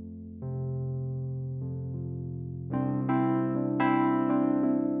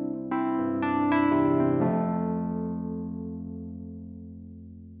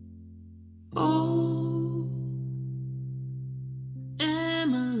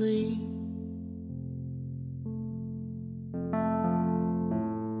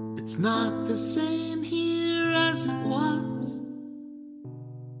 It's not the same here as it was.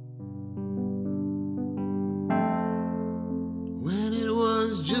 When it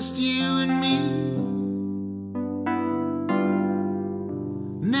was just you and me.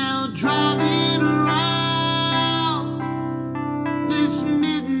 Now driving around this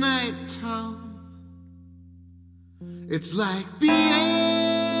midnight town, it's like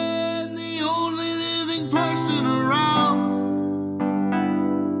being the only living person around.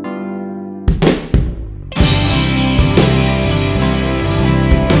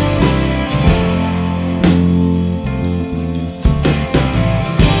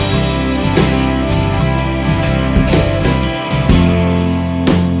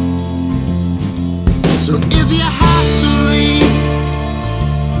 So if you have to leave,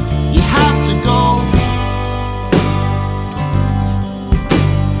 you have to go.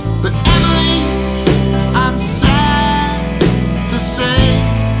 But Emily, I'm sad to say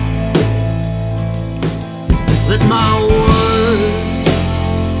that my words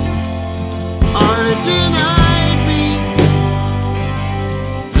are denied me,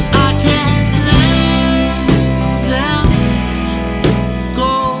 and I can't let them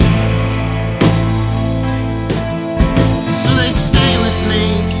go. So they stay with me,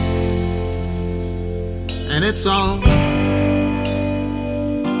 and it's all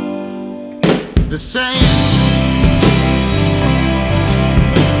the same.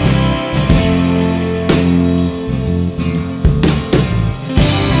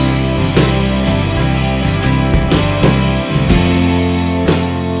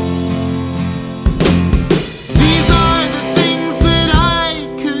 These are the things that I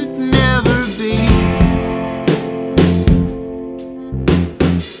could never be.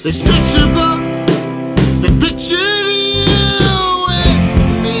 This picture book that pictured you with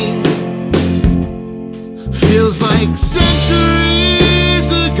me feels like centuries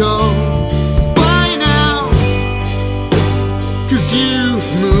ago by now, 'cause you've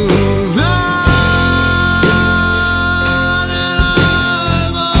moved on and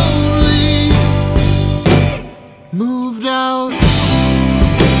I've only moved out.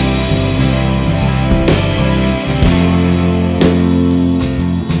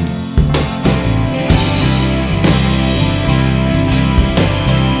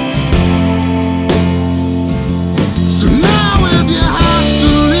 So now if you have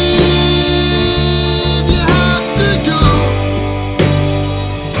to leave, you have to go.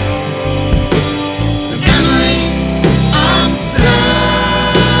 And Emily, I'm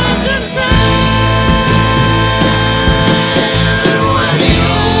sad to say that when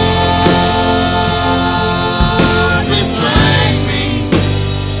you're beside me,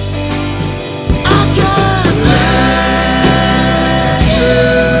 I can't let you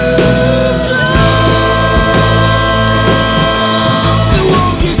go. So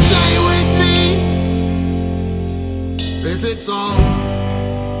won't you stay with me if it's all?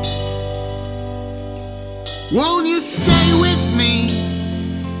 Won't you stay with me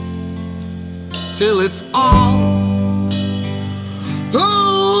till it's all? Oh,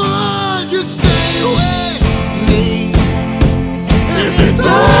 won't you stay with me if it's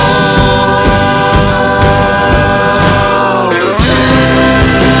all?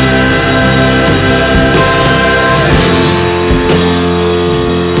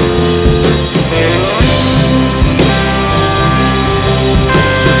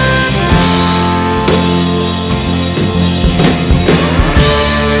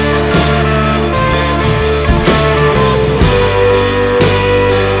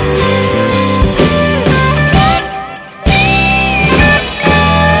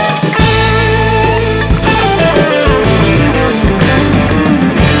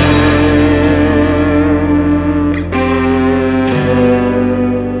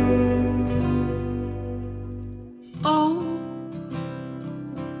 Oh,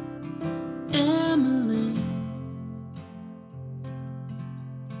 Emily,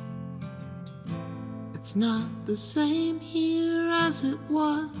 it's not the same here as it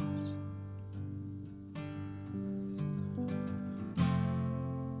was.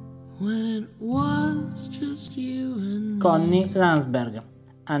 When it was just you and me. Connie Landsberg,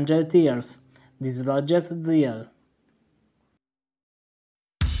 Angel Tears, Dislodges Zeal.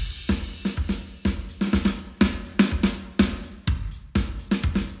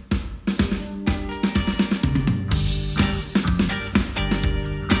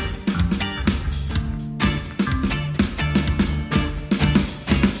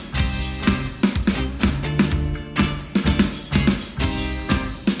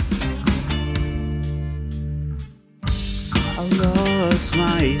 I lost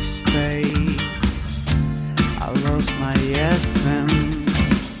my space. I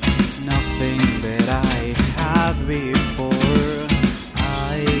before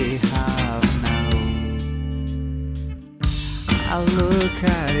I have now. I look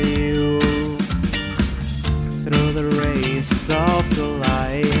at you through the rays of the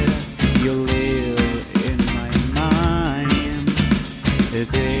light. You live in my mind, the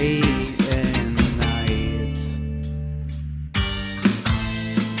day and night.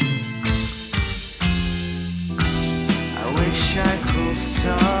 I wish I could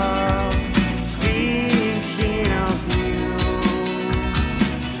stop thinking of you.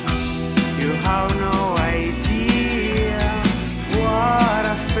 You have no idea what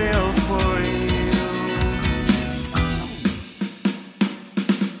I feel for you.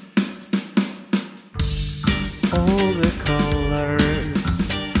 All the colors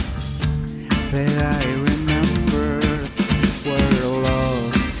that I remember were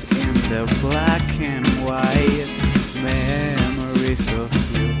lost in the black and white memories of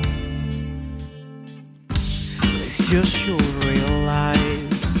you. You should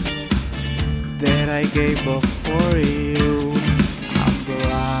realize that I gave up for you. I'm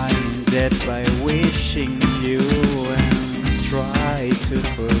blinded by wishing you and try to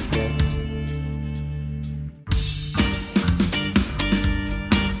forget.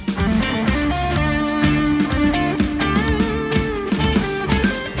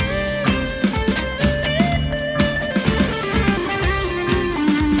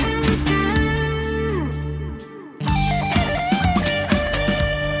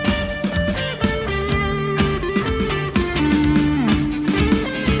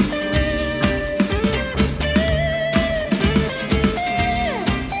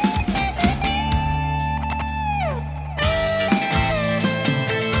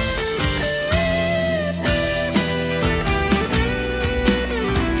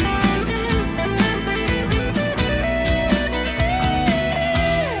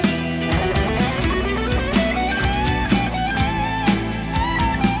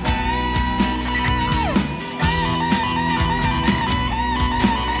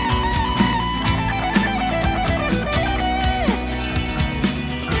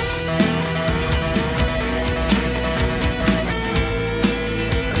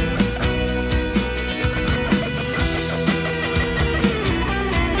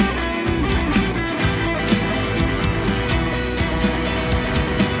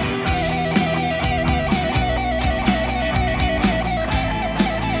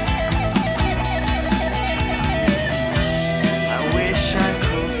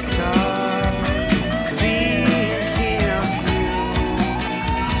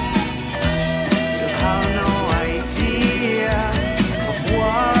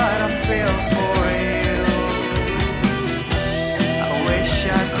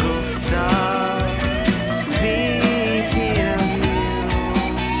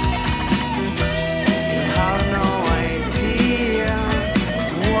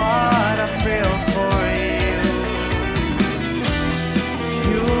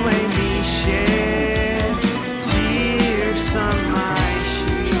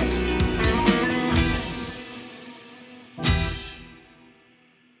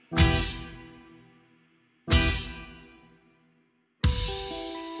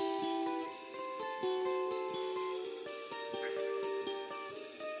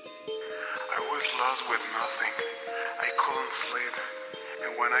 Lost with nothing, I couldn't sleep,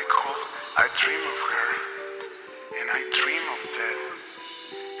 and when I call, I dream of her, and I dream of death,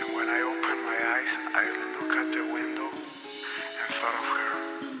 and when I open my eyes, I look at the window and thought of her.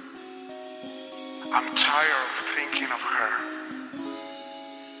 I'm tired of thinking of her.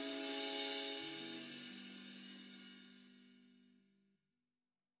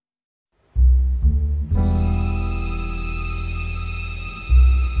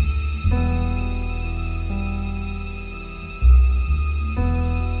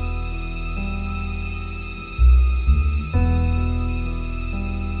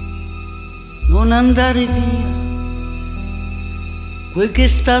 Non andare via, quel che è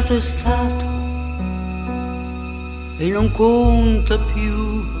stato e non conta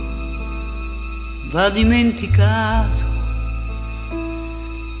più, va dimenticato,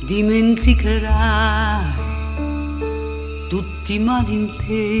 dimenticherai tutti i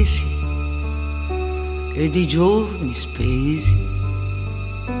malintesi ed i giorni spesi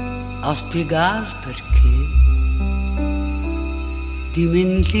a spiegar perché.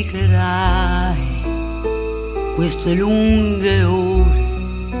 Dimenticherai queste lunghe ore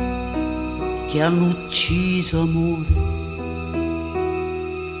che hanno ucciso amore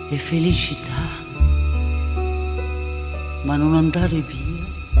e felicità, ma non andare via,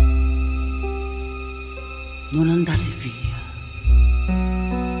 non andare via,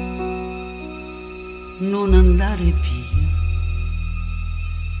 non andare via.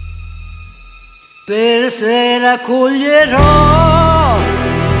 Per te raccoglierò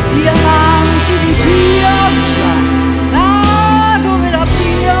diamanti di pioggia, là dove la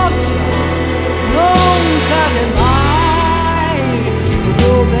pioggia non cade mai, e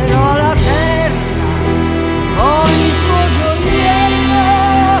troverò la terra ogni suo gioiello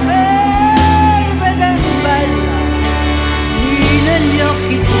per veder bella lì negli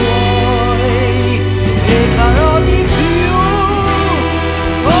occhi tuoi, e farò di più,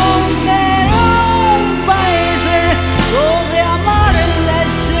 fonderò un paese dove amare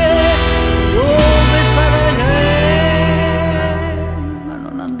legge, dove stare ma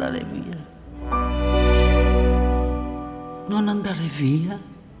non andare via, non andare via,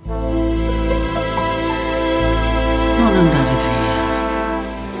 non andare via.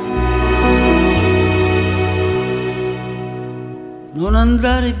 Non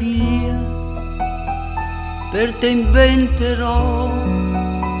andare via, per te inventerò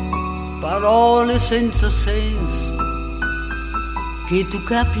parole senza senso che tu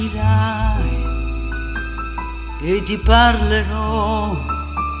capirai, e ti parlerò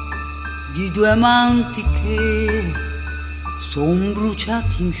di due amanti che son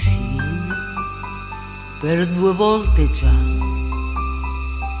bruciati insieme per 2 volte già.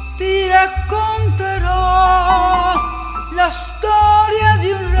 Ti racconterò la storia di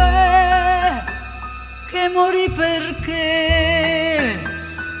un re che morì perché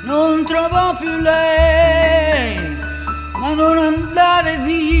non trovò più lei. Ma non andare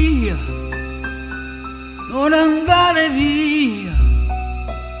via, non andare via,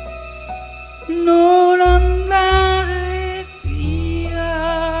 non andare via.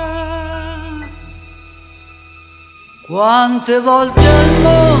 Quante volte al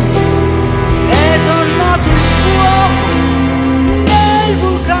mondo è tornato il fuoco nel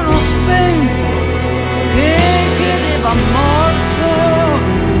vulcano spento che credeva morto,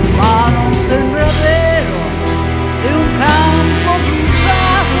 ma non sembra vero, è un campo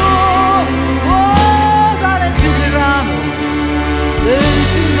bruciato, può dare più grano del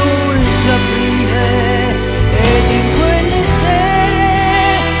più dolce aprile, ed in quelle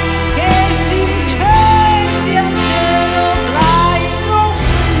sere che si incendia il cielo tra il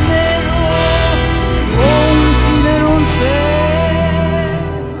rosso e il nero, confine non c'è.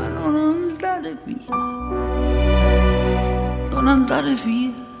 Ma non andare via, non andare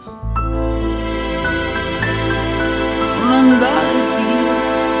via, non andare via.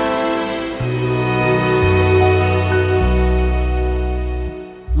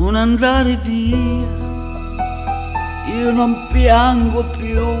 Non andare via, io non piango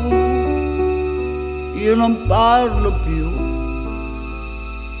più, io non parlo più,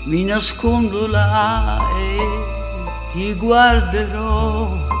 mi nascondo là e ti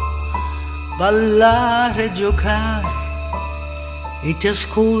guarderò ballare, giocare, e ti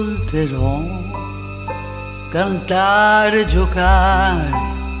ascolterò cantare, giocare.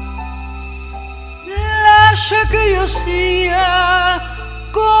 Lascia che io sia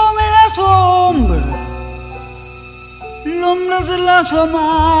come la tua ombra, l'ombra della tua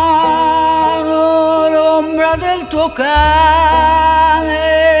mano, l'ombra del tuo cane.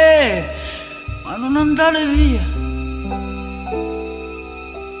 Ma non andare via,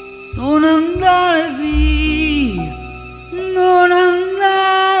 non andare via, non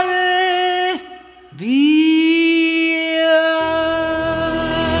andare via.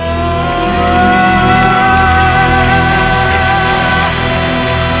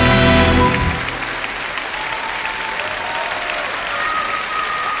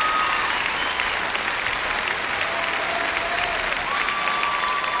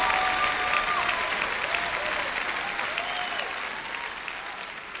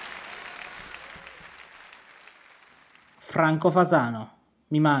 Franco Fasano,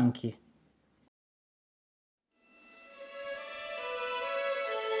 mi manchi.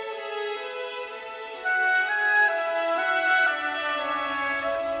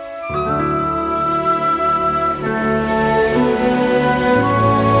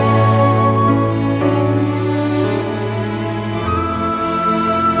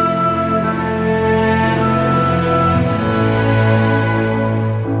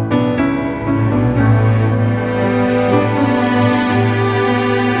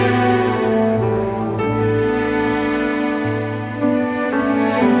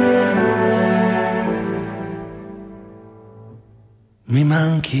 Mi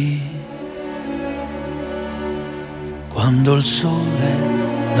manchi quando il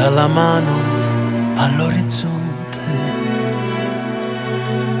sole dà la mano all'orizzonte,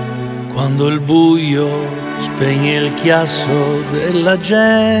 quando il buio spegne il chiasso della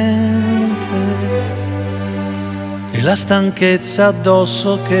gente, e la stanchezza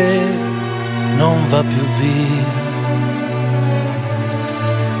addosso che non va più via,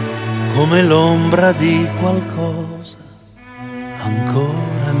 come l'ombra di qualcosa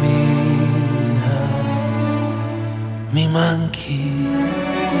ancora mia. Mi manchi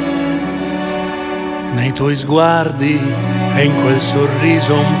nei tuoi sguardi e in quel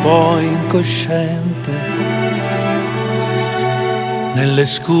sorriso un po' incosciente, nelle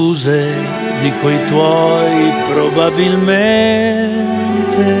scuse di quei tuoi probabilmente.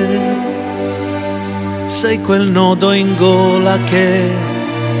 Sei quel nodo in gola che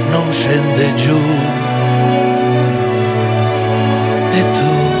non scende giù, e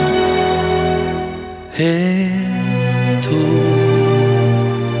tu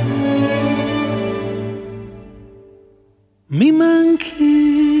mi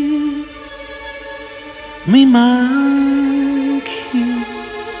manchi, mi manchi.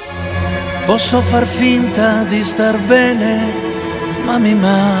 Posso far finta di star bene, ma mi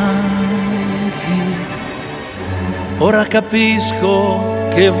manchi. Ora capisco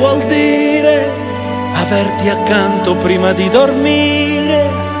che vuol dire averti accanto prima di dormire,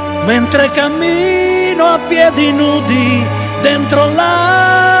 mentre cammino a piedi nudi dentro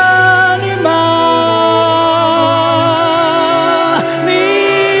l'anima.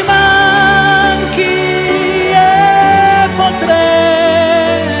 Mi manchi e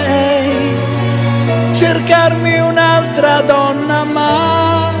potrei cercarmi un'altra donna,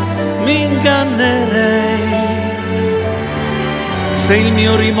 ma mi ingannerei. Sei il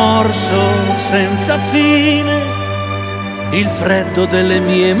mio rimorso senza fine, il freddo delle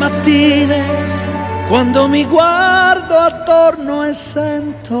mie mattine, quando mi guardo attorno e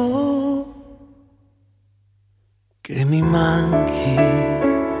sento che mi manchi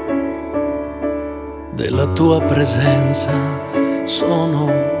della tua presenza.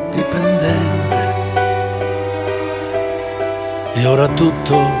 Sono dipendente e ora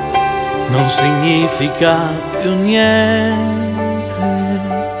tutto non significa più niente.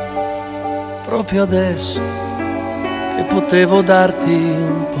 Proprio adesso che potevo darti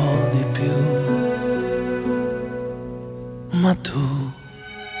un po' di più, ma tu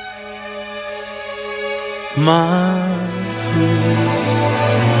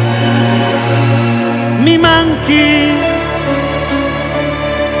mi manchi,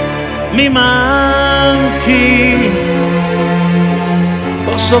 mi manchi.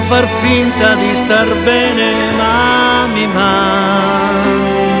 Posso far finta di star bene, ma mi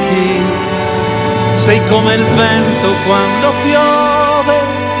manchi. Sei come il vento quando piove,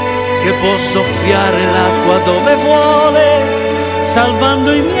 che può soffiare l'acqua dove vuole,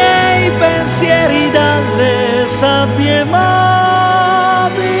 salvando i miei pensieri dalle sabbie mobili.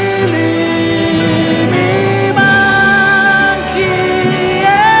 Mi manchi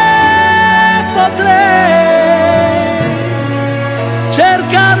e potrei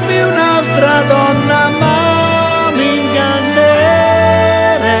cercarmi un'altra donna, ma mi ingannerei.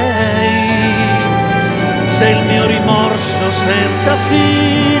 Sei il mio rimorso senza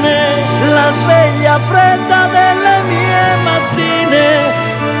fine, la sveglia fredda delle mie mattine,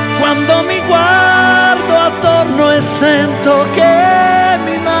 quando mi guardo attorno e sento che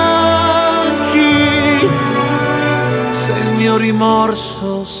mi manchi. Sei il mio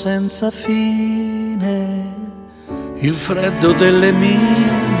rimorso senza fine, il freddo delle mie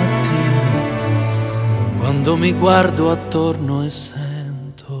mattine, quando mi guardo attorno e sento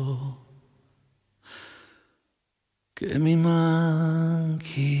che mi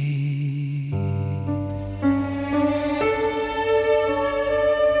manchi.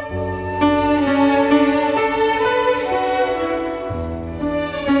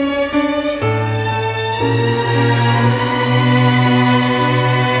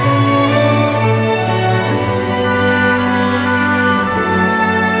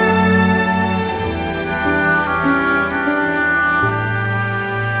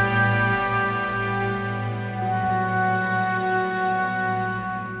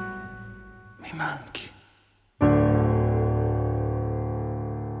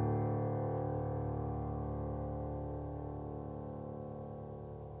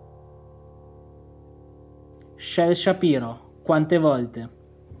 Shel Shapiro, Quante volte?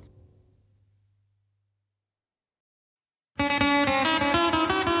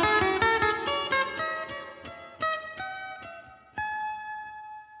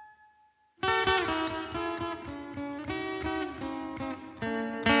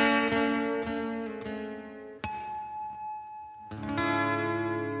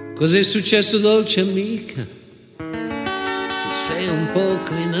 Cos'è successo, dolce amica? Ti sei un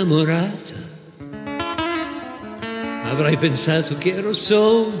poco innamorata? Avrai pensato che ero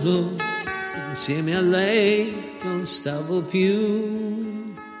solo insieme a lei. non stavo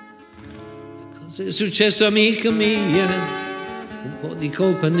più. Cos'è successo, amica mia? Un po' di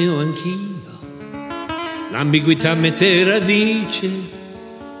colpa ne ho anch'io. L'ambiguità mette radice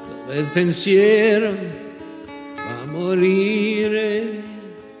dove il pensiero va a morire.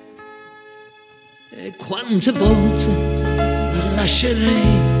 E quante volte la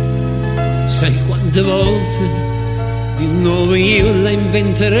lascerei, sai quante volte di nuovo io la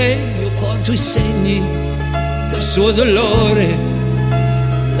inventerei. Io porto i segni del suo dolore,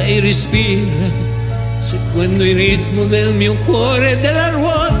 lei respira seguendo il ritmo del mio cuore, della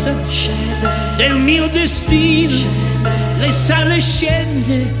ruota del mio destino. Lei sale e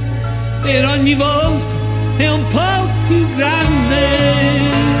scende per ogni volta è un po' più grande.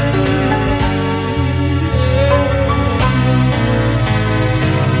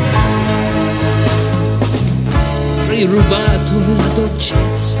 Avrei rubato la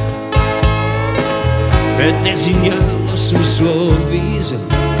dolcezza per disegnarlo sul suo viso.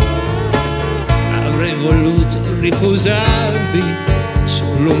 Avrei voluto riposarmi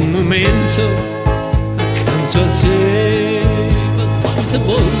solo un momento accanto a te. Ma quante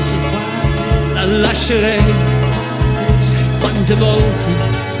volte la lascerei, sai quante volte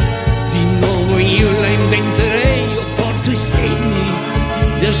di nuovo io la inventerei. Io porto i segni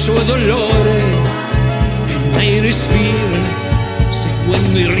del suo dolore, lei respira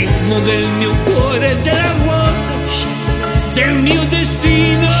seguendo il ritmo del mio cuore, della ruota del mio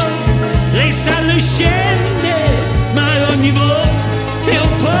destino. Lei sale e scende, ma ogni volta è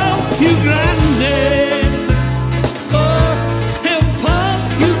un po' più grande. Oh, è un po'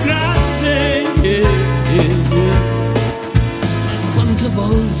 più grande. Quante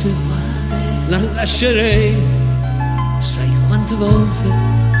volte la lascerei, sai quante volte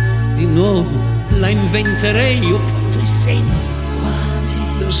di nuovo la inventerei. Io porto i segni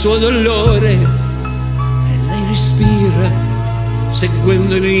del suo dolore e lei respira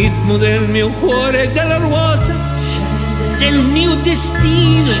seguendo il ritmo del mio cuore, della ruota del mio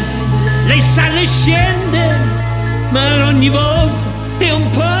destino. Lei sale e scende, ma ogni volta è un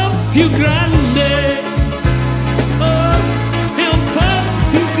po' più grande. Oh, è un po'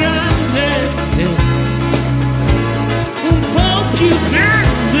 più grande, un po' più grande.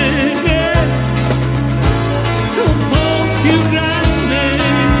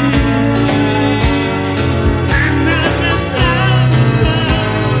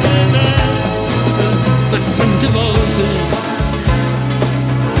 Quante volte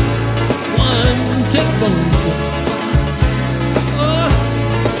oh.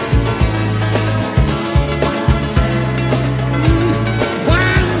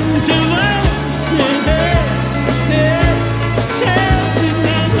 Quante volte tell me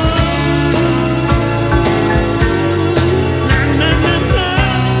now. Na, na, na,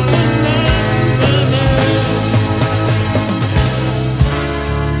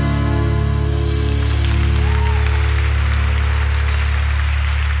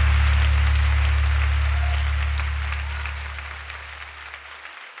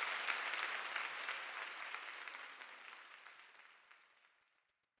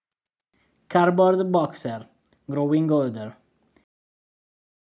 Cardboard Boxer, Growing Older.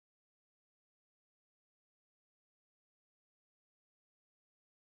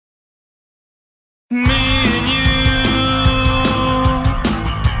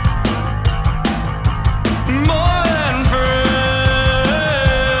 More than friends.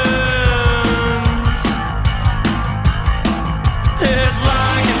 It's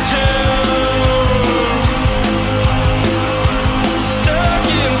like a tune stuck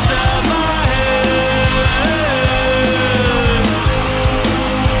inside my head.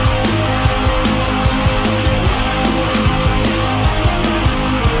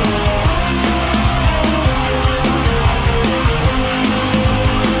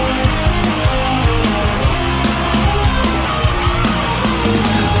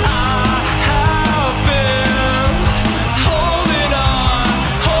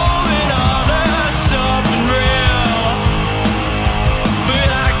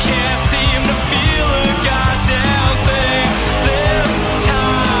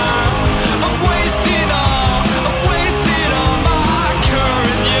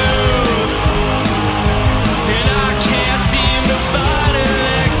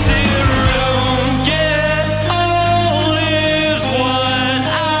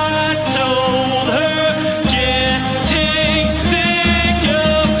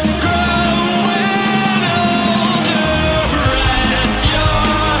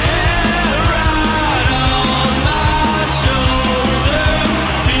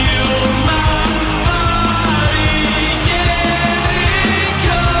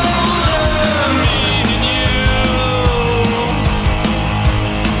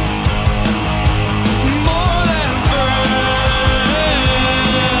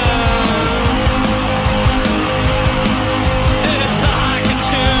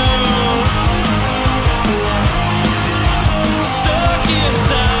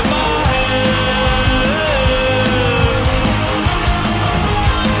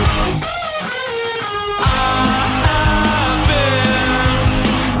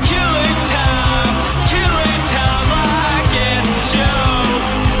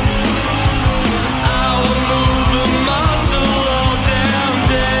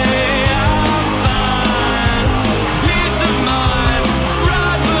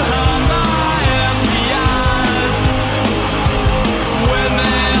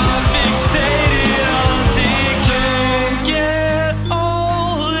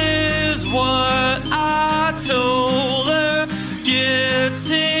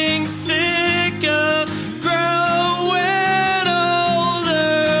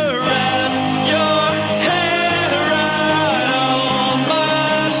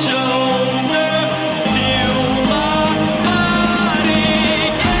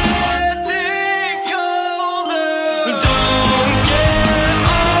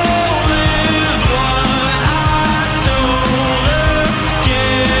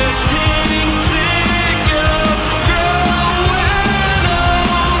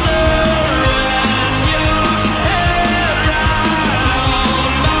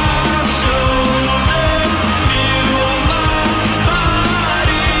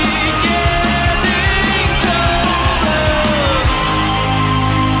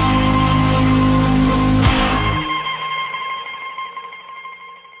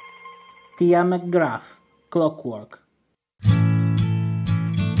 Tia McGrath, Clockwork.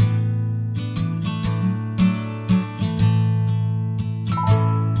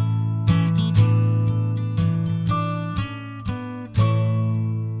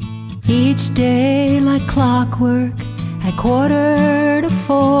 Each day like clockwork at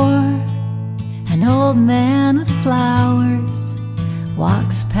 3:45, an old man with flowers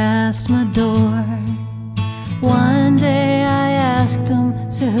walks past my door. One day I asked him,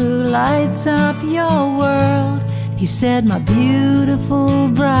 so who lights up your world? He said, my beautiful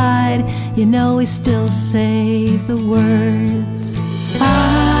bride. You know we still say the words. I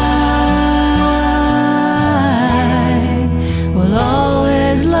will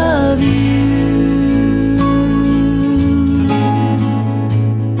always love you.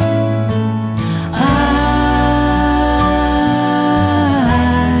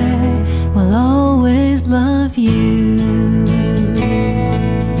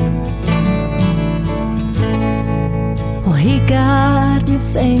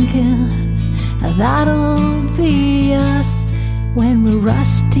 Thinking that'll be us when we're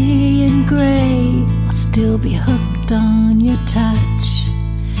rusty and gray. I'll still be hooked on your touch.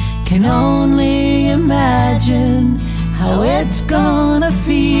 Can only imagine how it's gonna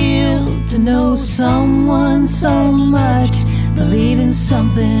feel to know someone so much, believe in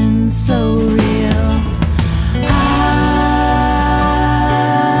something so real. I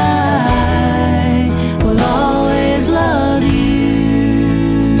will always love you.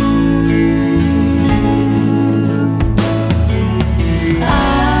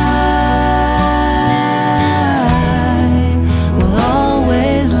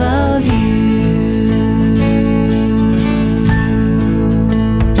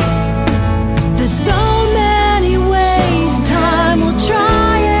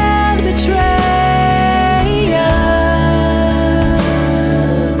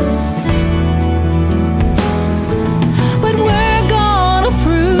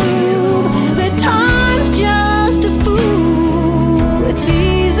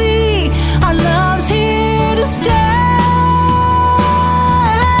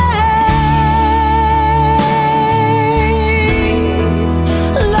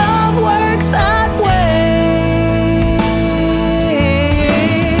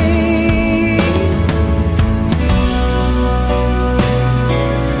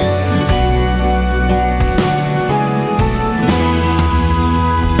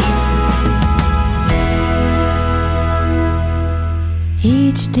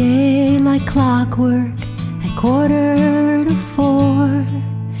 Clockwork at 3:45,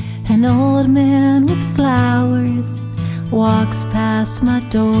 an old man with flowers walks past my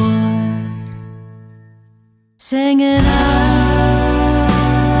door, singing I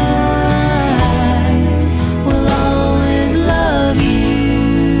will always love you.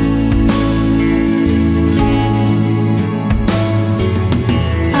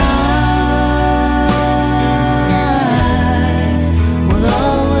 I will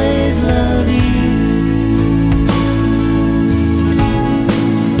always love you.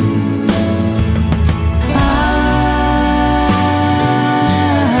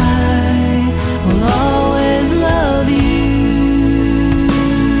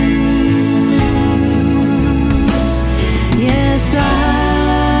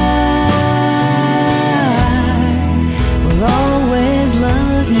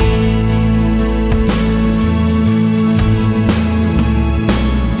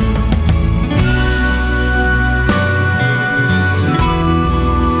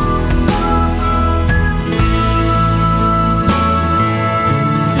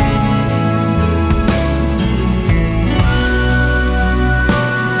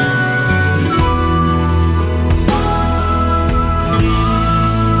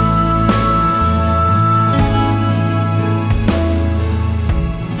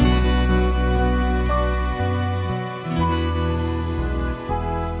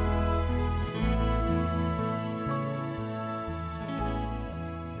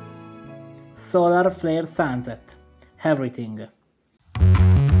 Solar Flare Sunset, Everything.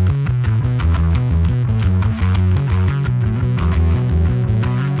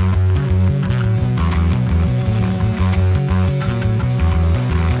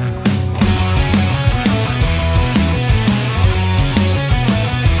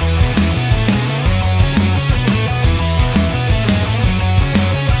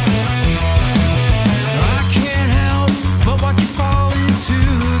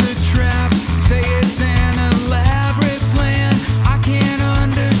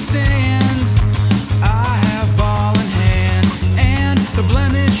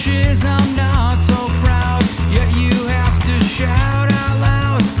 I'm not so proud, yet you have to shout out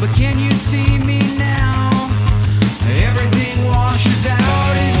loud. But can you see me now. Everything washes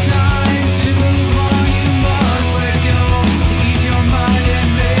out in time. To move on, you must let go. To ease your mind and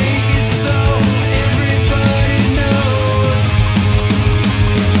make it so everybody knows.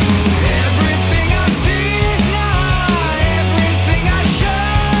 Everything I see is not everything I show.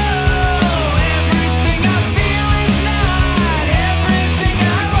 Everything I feel is not everything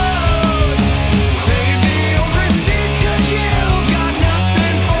I wrote. Save the old receipts 'cause you've got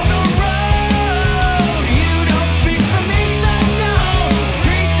nothing for the road. You don't speak for me, so don't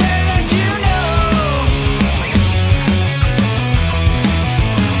pretend that you know.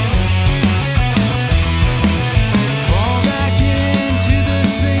 Fall back into the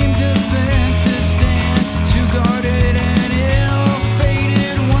same defensive stance. Too guarded and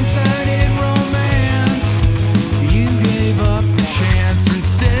ill-fated, one-sided romance. You gave up the chance.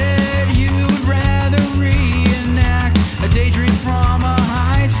 Instead, you'd rather reenact a daydream from a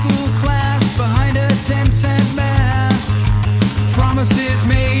high school class behind a 10-cent mask. Promises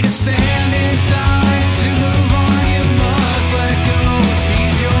made of sand in time. To move on, you must let go.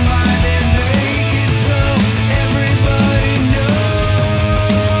 Ease your mind and make it so everybody knows.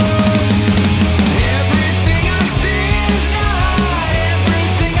 Everything I see is not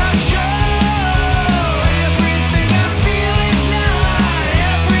everything I show. Everything I feel is not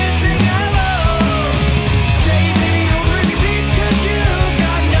everything I love. Save the old receipts 'cause you've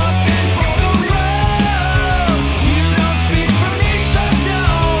got nothing for the road. You don't speak for me, so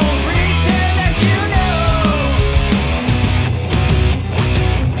don't pretend that you know.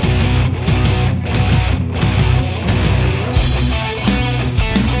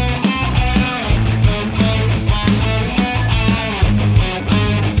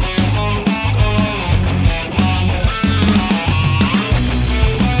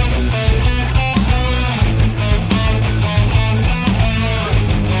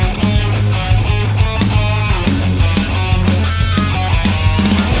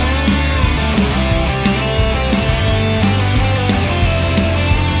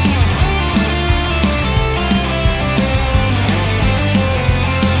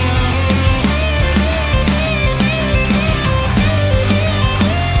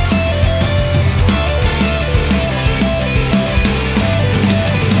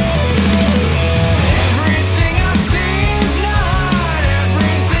 Everything I see is not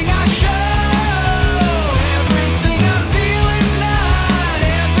everything I show. Everything I feel is not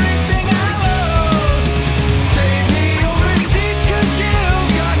everything I love. Save the old receipts 'cause you've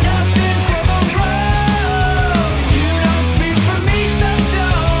got nothing for the road. You don't speak for me, so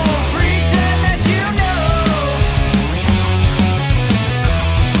don't pretend that you know.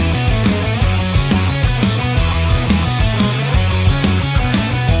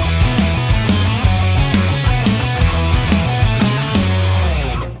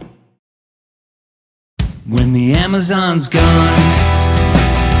 When the Amazon's gone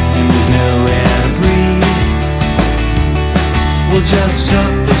and there's nowhere to breathe, we'll just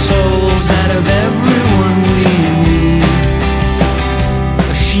suck the souls out of everyone we need.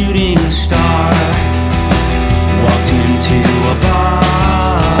 A shooting star walked into a bar.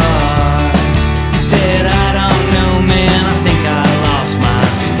 He said, I don't know, man, I think I lost my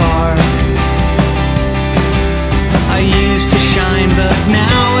spark. I used to shine, but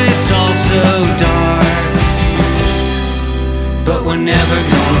now it's all so dark. But we're never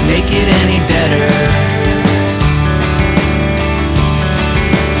gonna make it any better.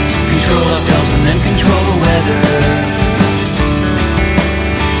 Control ourselves and then control the weather.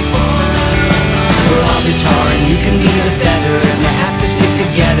 We're all guitar and you can be the feather, and we have to stick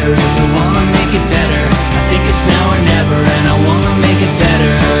together if we wanna make it better. I think it's now or never, and I wanna make it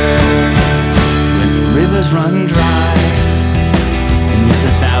better. When the rivers run dry and it's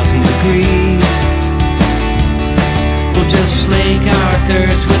 1,000 degrees, we'll just slake our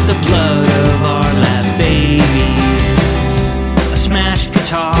thirst with the blood of our last babies. A smashed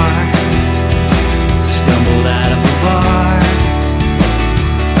guitar stumbled out of a bar.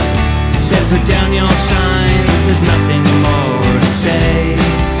 Said, put down your signs, there's nothing more to say.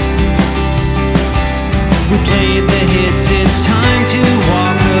 We played the hits, it's time to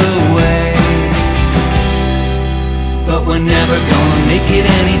walk away. But we're never gonna make it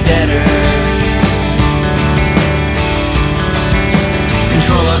any better.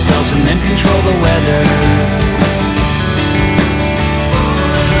 Control ourselves and then control the weather.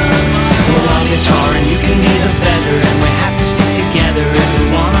 We'll all guitar and you can be the feather, and we have to stick together if we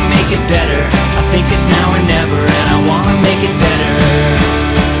wanna make it better. I think it's now or never, and I wanna make it better.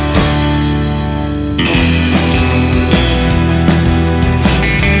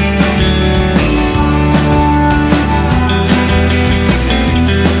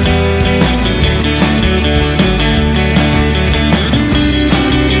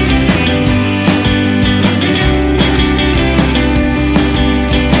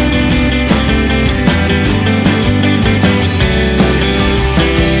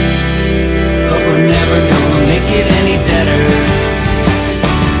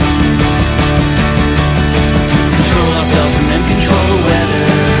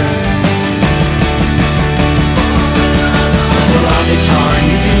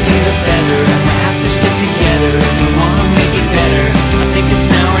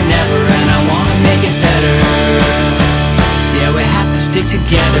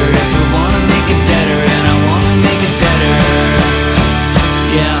 never if we wanna make it better, and I wanna make it better.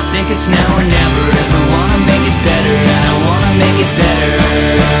 Yeah, I think it's now or never if we wanna make it better, and I wanna make it better.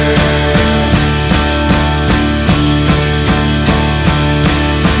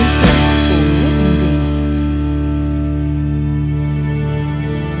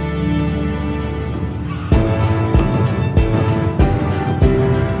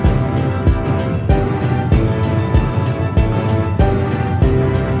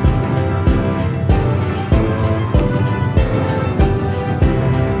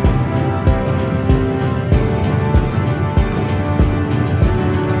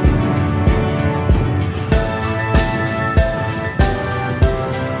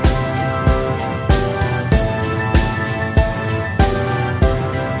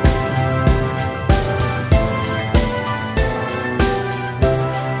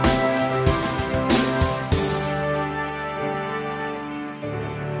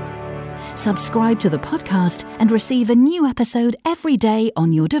 Subscribe to the podcast and receive a new episode every day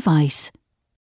on your device.